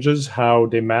changes how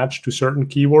they match to certain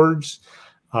keywords.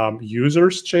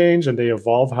 Users change and they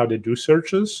evolve how they do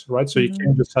searches, right? So you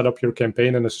can't just set up your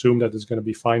campaign and assume that it's going to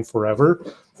be fine forever.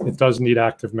 It does need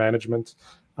active management.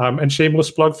 And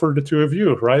shameless plug for the two of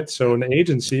you, right? So an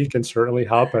agency can certainly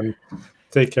help and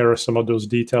take care of some of those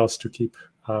details to keep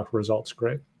results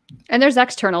great. And there's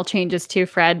external changes too,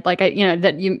 Fred. Like, that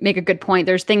you make a good point.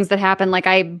 There's things that happen. Like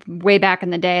way back in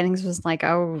the day, I think this was like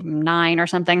 2009 or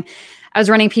something. I was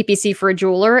running PPC for a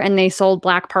jeweler and they sold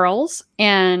black pearls,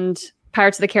 and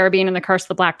Pirates of the Caribbean and the Curse of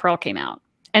the Black Pearl came out.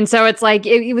 And so it's like,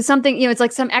 it was something, it's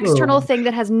like some external thing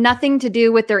that has nothing to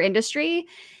do with their industry.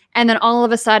 And then all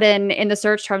of a sudden in the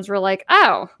search terms, we're like,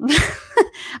 oh,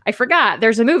 I forgot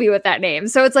there's a movie with that name.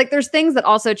 So it's like, there's things that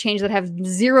also change that have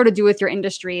zero to do with your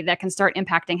industry that can start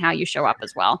impacting how you show up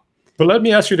as well. But let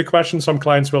me ask you the question some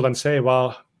clients will then say,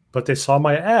 well, but they saw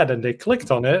my ad and they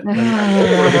clicked on it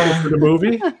and for the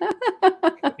movie.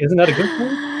 Isn't that a good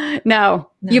thing? No,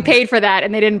 you paid for that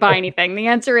and they didn't buy anything. The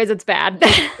answer is it's bad.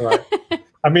 Right.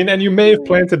 I mean, and you may have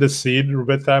planted a seed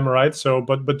with them, right? So,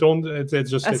 but don't. It's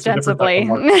just ostensibly it's a different type of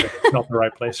market. It's not the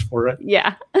right place for it.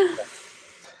 Yeah.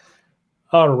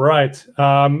 All right.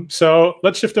 So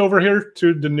let's shift over here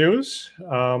to the news.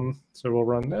 So we'll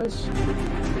run this.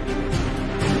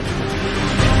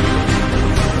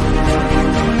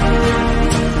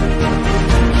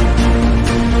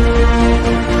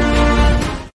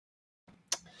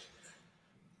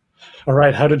 All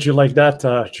right. How did you like that,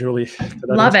 Julie?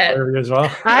 Love it. As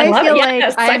well? I feel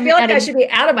like I should be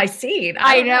out of my seat.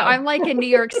 I know. I'm like in New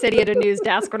York City at a news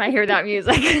desk when I hear that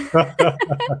music.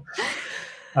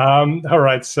 All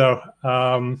right. So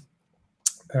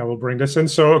we'll bring this in.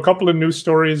 So a couple of news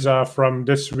stories from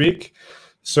this week.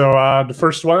 So the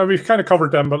first one, we've kind of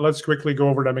covered them, but let's quickly go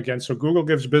over them again. So Google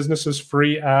gives businesses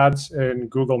free ads in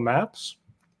Google Maps.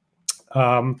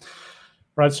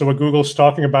 Right, so what Google's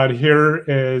talking about here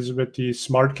is with the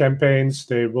smart campaigns,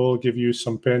 they will give you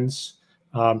some pins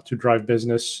to drive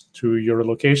business to your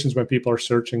locations when people are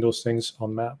searching those things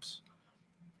on maps.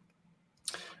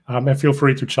 And feel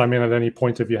free to chime in at any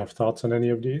point if you have thoughts on any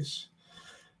of these.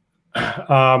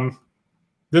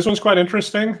 This one's quite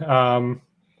interesting.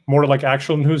 More like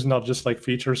actual news, not just like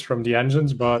features from the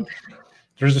engines, but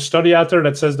there's a study out there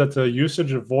that says that the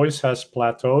usage of voice has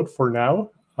plateaued for now.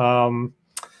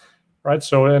 Right.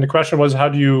 So, and the question was, how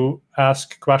do you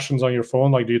ask questions on your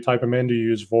phone? Like, do you type them in? Do you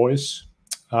use voice?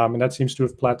 And that seems to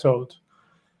have plateaued.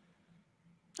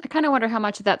 I kind of wonder how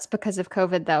much of that's because of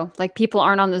COVID, though. Like, people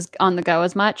aren't on the go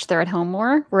as much; they're at home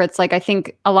more. Where it's like, I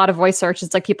think a lot of voice search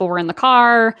is like people were in the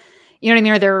car, you know what I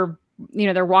mean, or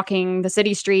they're walking the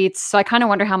city streets. So I kind of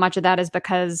wonder how much of that is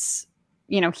because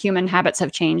human habits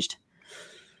have changed.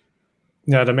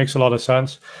 Yeah, that makes a lot of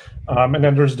sense. And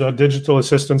then there's the digital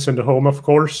assistants in the home, of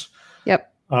course.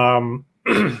 Yep.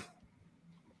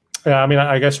 Yeah, I mean,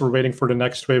 I guess we're waiting for the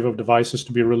next wave of devices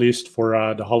to be released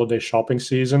for the holiday shopping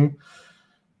season.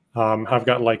 I've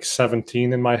got like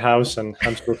 17 in my house, and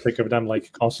I'm so sick of them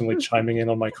like constantly chiming in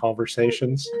on my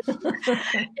conversations.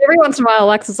 Every once in a while,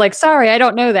 Alexa's like, "Sorry, I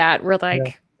don't know that." We're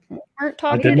like, "We aren't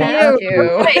talking to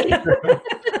you."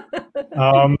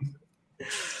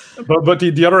 But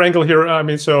the other angle here, I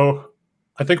mean, so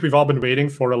I think we've all been waiting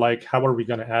for like, how are we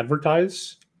going to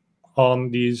advertise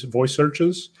on these voice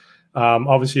searches?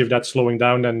 Obviously, if that's slowing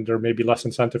down, then there may be less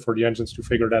incentive for the engines to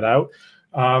figure that out.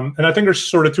 And I think there's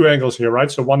sort of two angles here,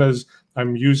 right? So one is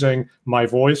I'm using my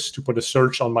voice to put a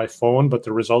search on my phone, but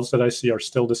the results that I see are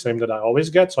still the same that I always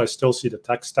get. So I still see the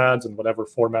text ads and whatever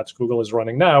formats Google is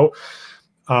running now.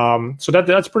 So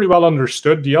that's pretty well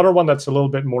understood. The other one that's a little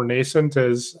bit more nascent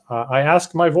is I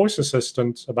ask my voice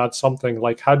assistant about something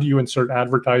like, how do you insert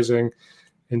advertising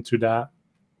into that?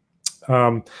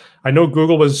 I know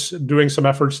Google was doing some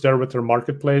efforts there with their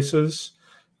marketplaces.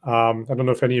 I don't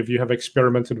know if any of you have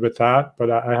experimented with that, but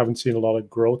I haven't seen a lot of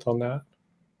growth on that.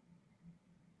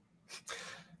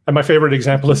 And my favorite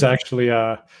example is actually,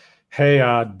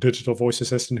 hey, digital voice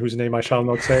assistant, whose name I shall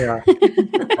not say,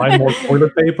 buy more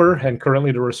toilet paper. And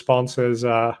currently the response is,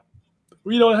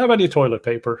 we don't have any toilet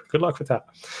paper. Good luck with that.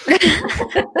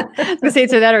 I was going to say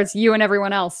it's that, or it's you and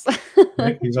everyone else.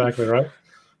 Exactly, right.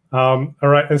 All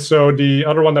right. And so the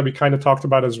other one that we kind of talked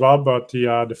about as well, but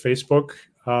the Facebook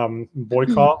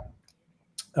boycott.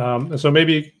 So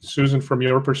maybe, Susan, from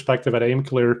your perspective at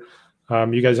Aimclear,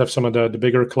 you guys have some of the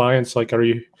bigger clients. Like, are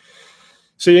you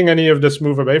seeing any of this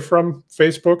move away from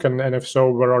Facebook? And if so,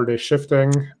 where are they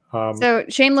shifting? So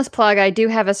shameless plug, I do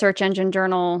have a Search Engine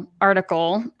Journal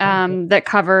article that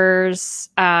covers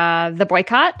the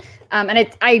boycott.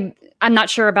 And I'm not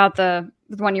sure about the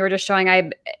one you were just showing.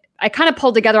 I kind of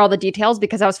pulled together all the details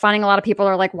because I was finding a lot of people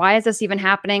are like, why is this even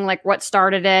happening? Like, what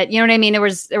started it? You know what I mean? There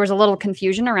was a little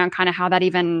confusion around kind of how that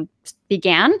even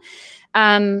began.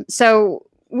 So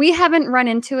we haven't run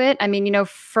into it. I mean,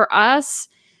 for us,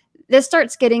 this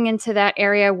starts getting into that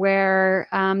area where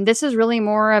this is really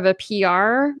more of a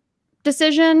PR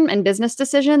decision and business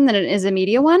decision than it is a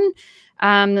media one.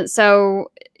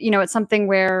 So, it's something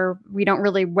where we don't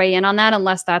really weigh in on that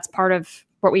unless that's part of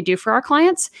what we do for our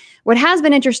clients. What has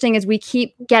been interesting is we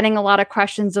keep getting a lot of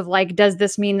questions of like, does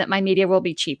this mean that my media will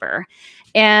be cheaper?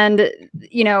 And,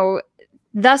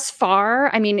 thus far,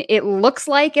 I mean, it looks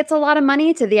like it's a lot of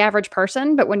money to the average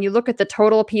person, but when you look at the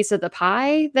total piece of the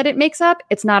pie that it makes up,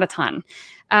 it's not a ton.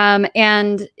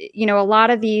 And, a lot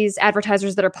of these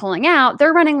advertisers that are pulling out,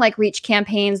 they're running like reach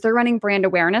campaigns, they're running brand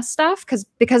awareness stuff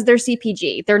because they're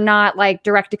CPG. They're not like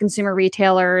direct to consumer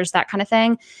retailers, that kind of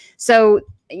thing. So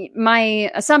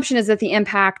my assumption is that the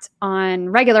impact on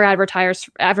regular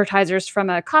advertisers from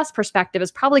a cost perspective is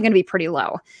probably going to be pretty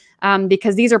low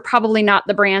because these are probably not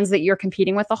the brands that you're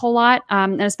competing with a whole lot.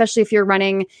 And especially if you're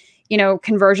running,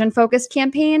 conversion focused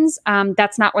campaigns,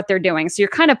 that's not what they're doing. So you're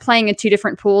kind of playing in two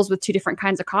different pools with two different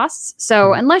kinds of costs.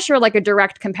 So unless you're like a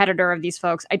direct competitor of these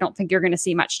folks, I don't think you're going to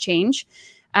see much change.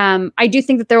 I do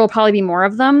think that there will probably be more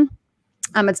of them.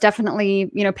 It's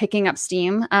definitely, picking up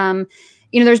steam.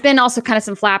 There's been also kind of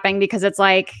some flapping because it's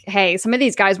like, hey, some of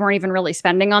these guys weren't even really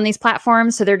spending on these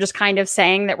platforms. So they're just kind of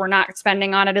saying that we're not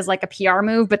spending on it as like a PR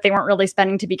move, but they weren't really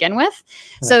spending to begin with.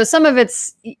 Yeah. So some of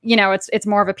it's, it's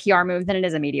more of a PR move than it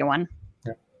is a media one.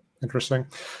 Yeah, interesting.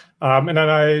 And then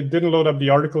I didn't load up the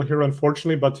article here,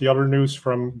 unfortunately, but the other news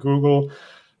from Google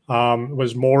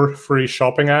was more free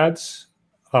shopping ads.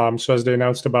 So as they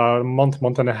announced about a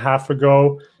month and a half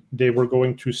ago, they were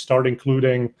going to start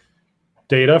including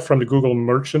data from the Google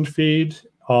merchant feed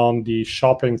on the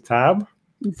shopping tab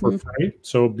for free.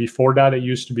 So before that, it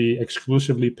used to be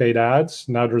exclusively paid ads.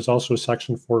 Now there's also a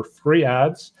section for free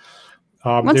ads.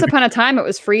 Once upon a time, it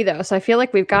was free though. So I feel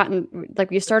like we've gotten,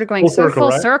 like we started going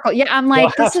full circle. Yeah, I'm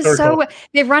like, this is so,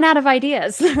 they've run out of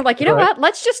ideas. Like, you know what?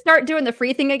 Let's just start doing the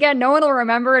free thing again. No one will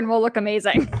remember and we'll look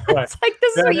amazing. It's like,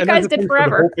 this is what you guys did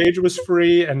forever. The whole page was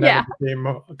free and then it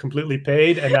became completely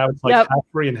paid. And now it's like half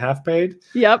free and half paid.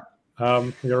 Yep.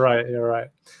 You're right.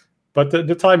 But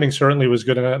the timing certainly was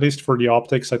good. And at least for the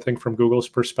optics, I think from Google's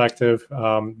perspective,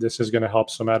 this is going to help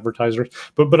some advertisers.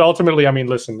 But ultimately, I mean,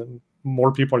 listen,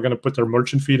 more people are going to put their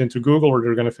merchant feed into Google, or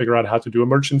they're going to figure out how to do a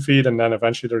merchant feed. And then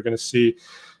eventually they're going to see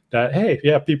that, hey,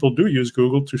 yeah, people do use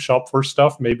Google to shop for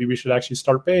stuff. Maybe we should actually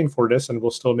start paying for this and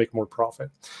we'll still make more profit.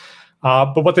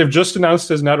 But what they've just announced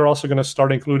is now they're also going to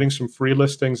start including some free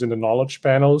listings in the knowledge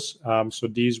panels. So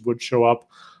these would show up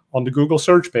on the Google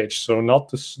search page. So not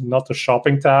the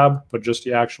shopping tab, but just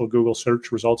the actual Google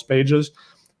search results pages.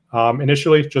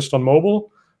 Initially just on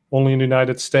mobile, only in the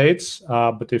United States,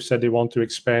 but they've said they want to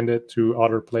expand it to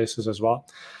other places as well.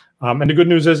 And the good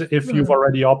news is if you've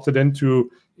already opted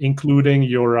into including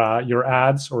your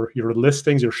ads or your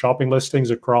listings, your shopping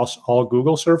listings across all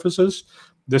Google surfaces,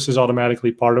 this is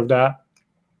automatically part of that.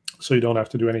 So you don't have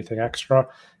to do anything extra.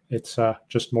 It's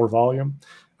just more volume.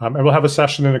 And we'll have a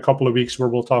session in a couple of weeks where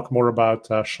we'll talk more about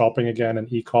shopping again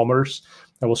and e-commerce.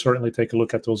 And we'll certainly take a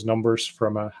look at those numbers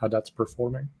from how that's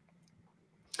performing.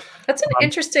 That's an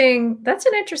interesting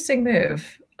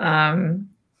move.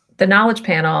 The knowledge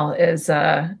panel is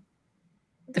the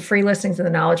free listings in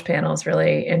the knowledge panel is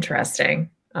really interesting.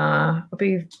 I'll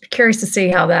be curious to see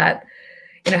how that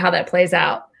plays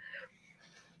out.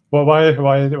 Well, why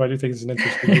do you think it's an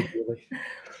interesting move, really?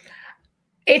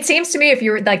 It seems to me if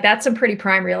you're like, that's some pretty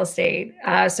prime real estate.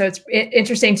 So it's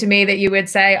interesting to me that you would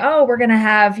say, oh, we're going to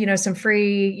have, some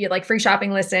free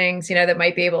shopping listings, that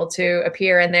might be able to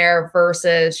appear in there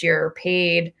versus your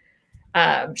paid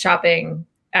shopping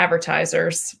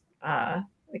advertisers. I've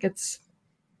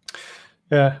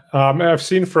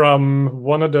seen from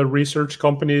one of the research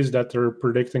companies that they're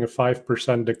predicting a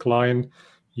 5% decline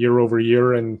year over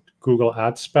year in Google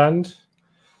ad spend.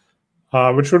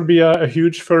 Which would be a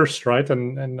huge first, right?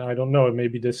 And I don't know,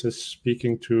 maybe this is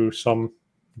speaking to some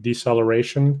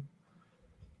deceleration.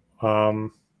 More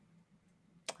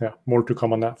to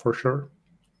come on that for sure.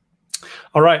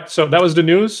 All right, so that was the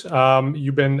news.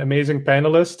 You've been amazing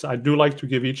panelists. I do like to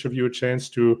give each of you a chance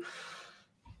to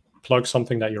plug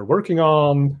something that you're working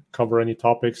on, cover any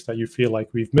topics that you feel like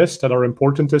we've missed that are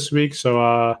important this week.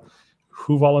 So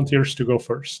who volunteers to go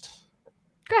first?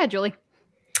 Go ahead, Julie.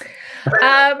 Thanks.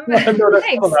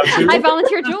 I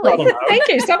volunteer, Julie. Thank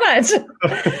you so much.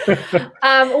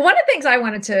 One of the things I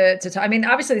wanted to talk, I mean,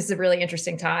 obviously this is a really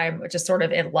interesting time, just sort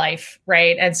of in life,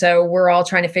 right? And so we're all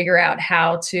trying to figure out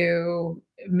how to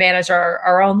manage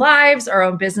our own lives, our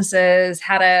own businesses,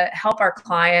 how to help our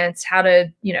clients, how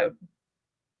to,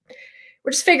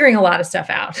 we're just figuring a lot of stuff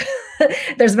out.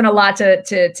 There's been a lot to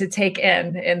take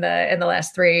in the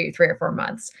last three or 4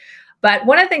 months. But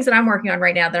one of the things that I'm working on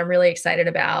right now that I'm really excited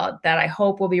about that I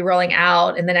hope will be rolling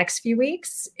out in the next few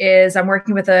weeks is I'm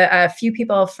working with a few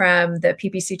people from the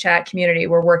PPC chat community.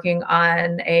 We're working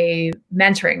on a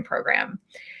mentoring program.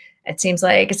 It seems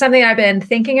like it's something I've been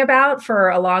thinking about for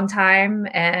a long time,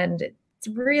 and it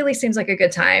really seems like a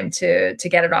good time to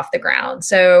get it off the ground.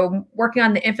 So working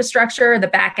on the infrastructure, the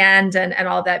back end and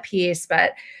all of that piece,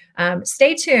 but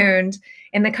stay tuned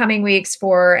in the coming weeks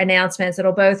for announcements.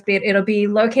 It'll be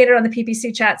located on the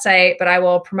PPC chat site, but I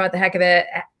will promote the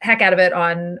heck out of it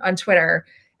on Twitter.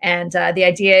 And the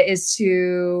idea is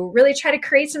to really try to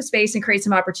create some space and create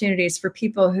some opportunities for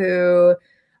people who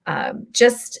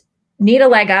just need a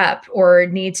leg up or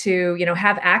need to,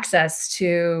 have access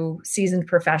to seasoned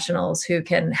professionals who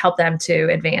can help them to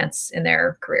advance in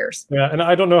their careers. Yeah, and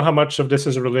I don't know how much of this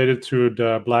is related to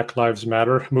the Black Lives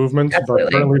Matter movement, Absolutely.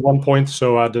 But certainly one point.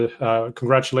 So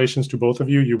congratulations to both of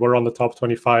you. You were on the top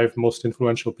 25 most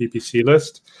influential PPC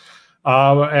list.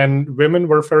 And women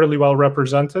were fairly well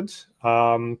represented.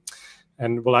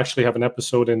 And we'll actually have an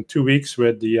episode in 2 weeks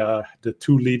with the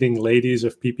 2 leading ladies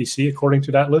of PPC, according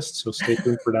to that list. So stay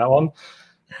tuned for that one.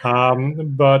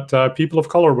 But people of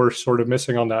color were sort of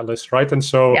missing on that list, right? And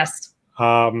so, yes.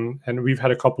 And we've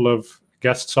had a couple of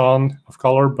guests on of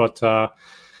color, but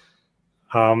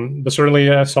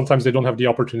certainly sometimes they don't have the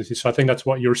opportunity. So I think that's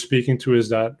what you're speaking to, is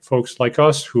that folks like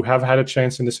us who have had a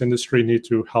chance in this industry need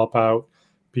to help out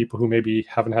people who maybe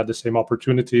haven't had the same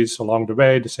opportunities along the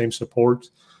way, the same support.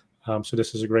 So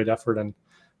this is a great effort, and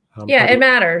it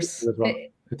matters. Well.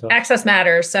 Access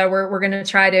matters. So we're going to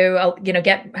try to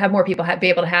have more people be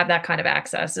able to have that kind of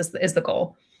access is the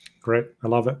goal. Great, I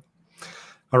love it.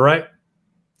 All right,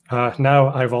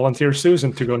 now I volunteer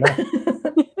Susan to go next.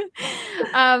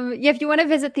 If you want to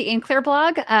visit the Aimclear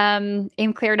blog,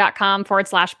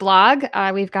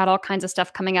 aimclear.com/blog, we've got all kinds of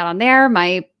stuff coming out on there.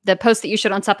 The post that you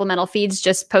showed on supplemental feeds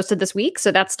just posted this week,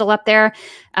 so that's still up there.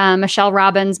 Michelle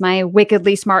Robbins, my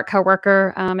wickedly smart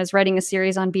coworker, is writing a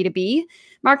series on B2B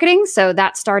marketing, so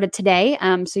that started today,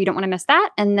 so you don't want to miss that.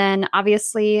 And then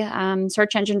obviously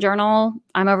Search Engine Journal,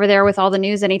 I'm over there with all the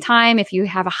news anytime. If you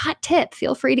have a hot tip,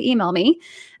 feel free to email me,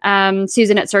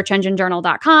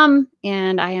 Susan@searchenginejournal.com,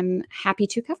 and I am happy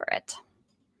to cover it.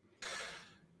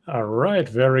 All right,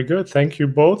 very good. Thank you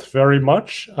both very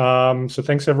much. So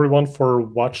thanks everyone for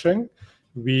watching.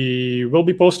 We will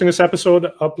be posting this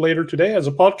episode up later today as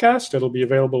a podcast. It'll be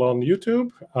available on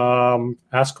YouTube.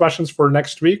 Ask questions for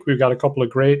next week. We've got a couple of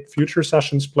great future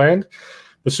sessions planned.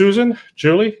 But Susan,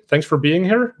 Julie, thanks for being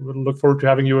here. We'll look forward to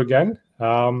having you again.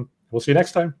 We'll see you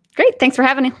next time. Great. Thanks for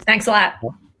having me. Thanks a lot.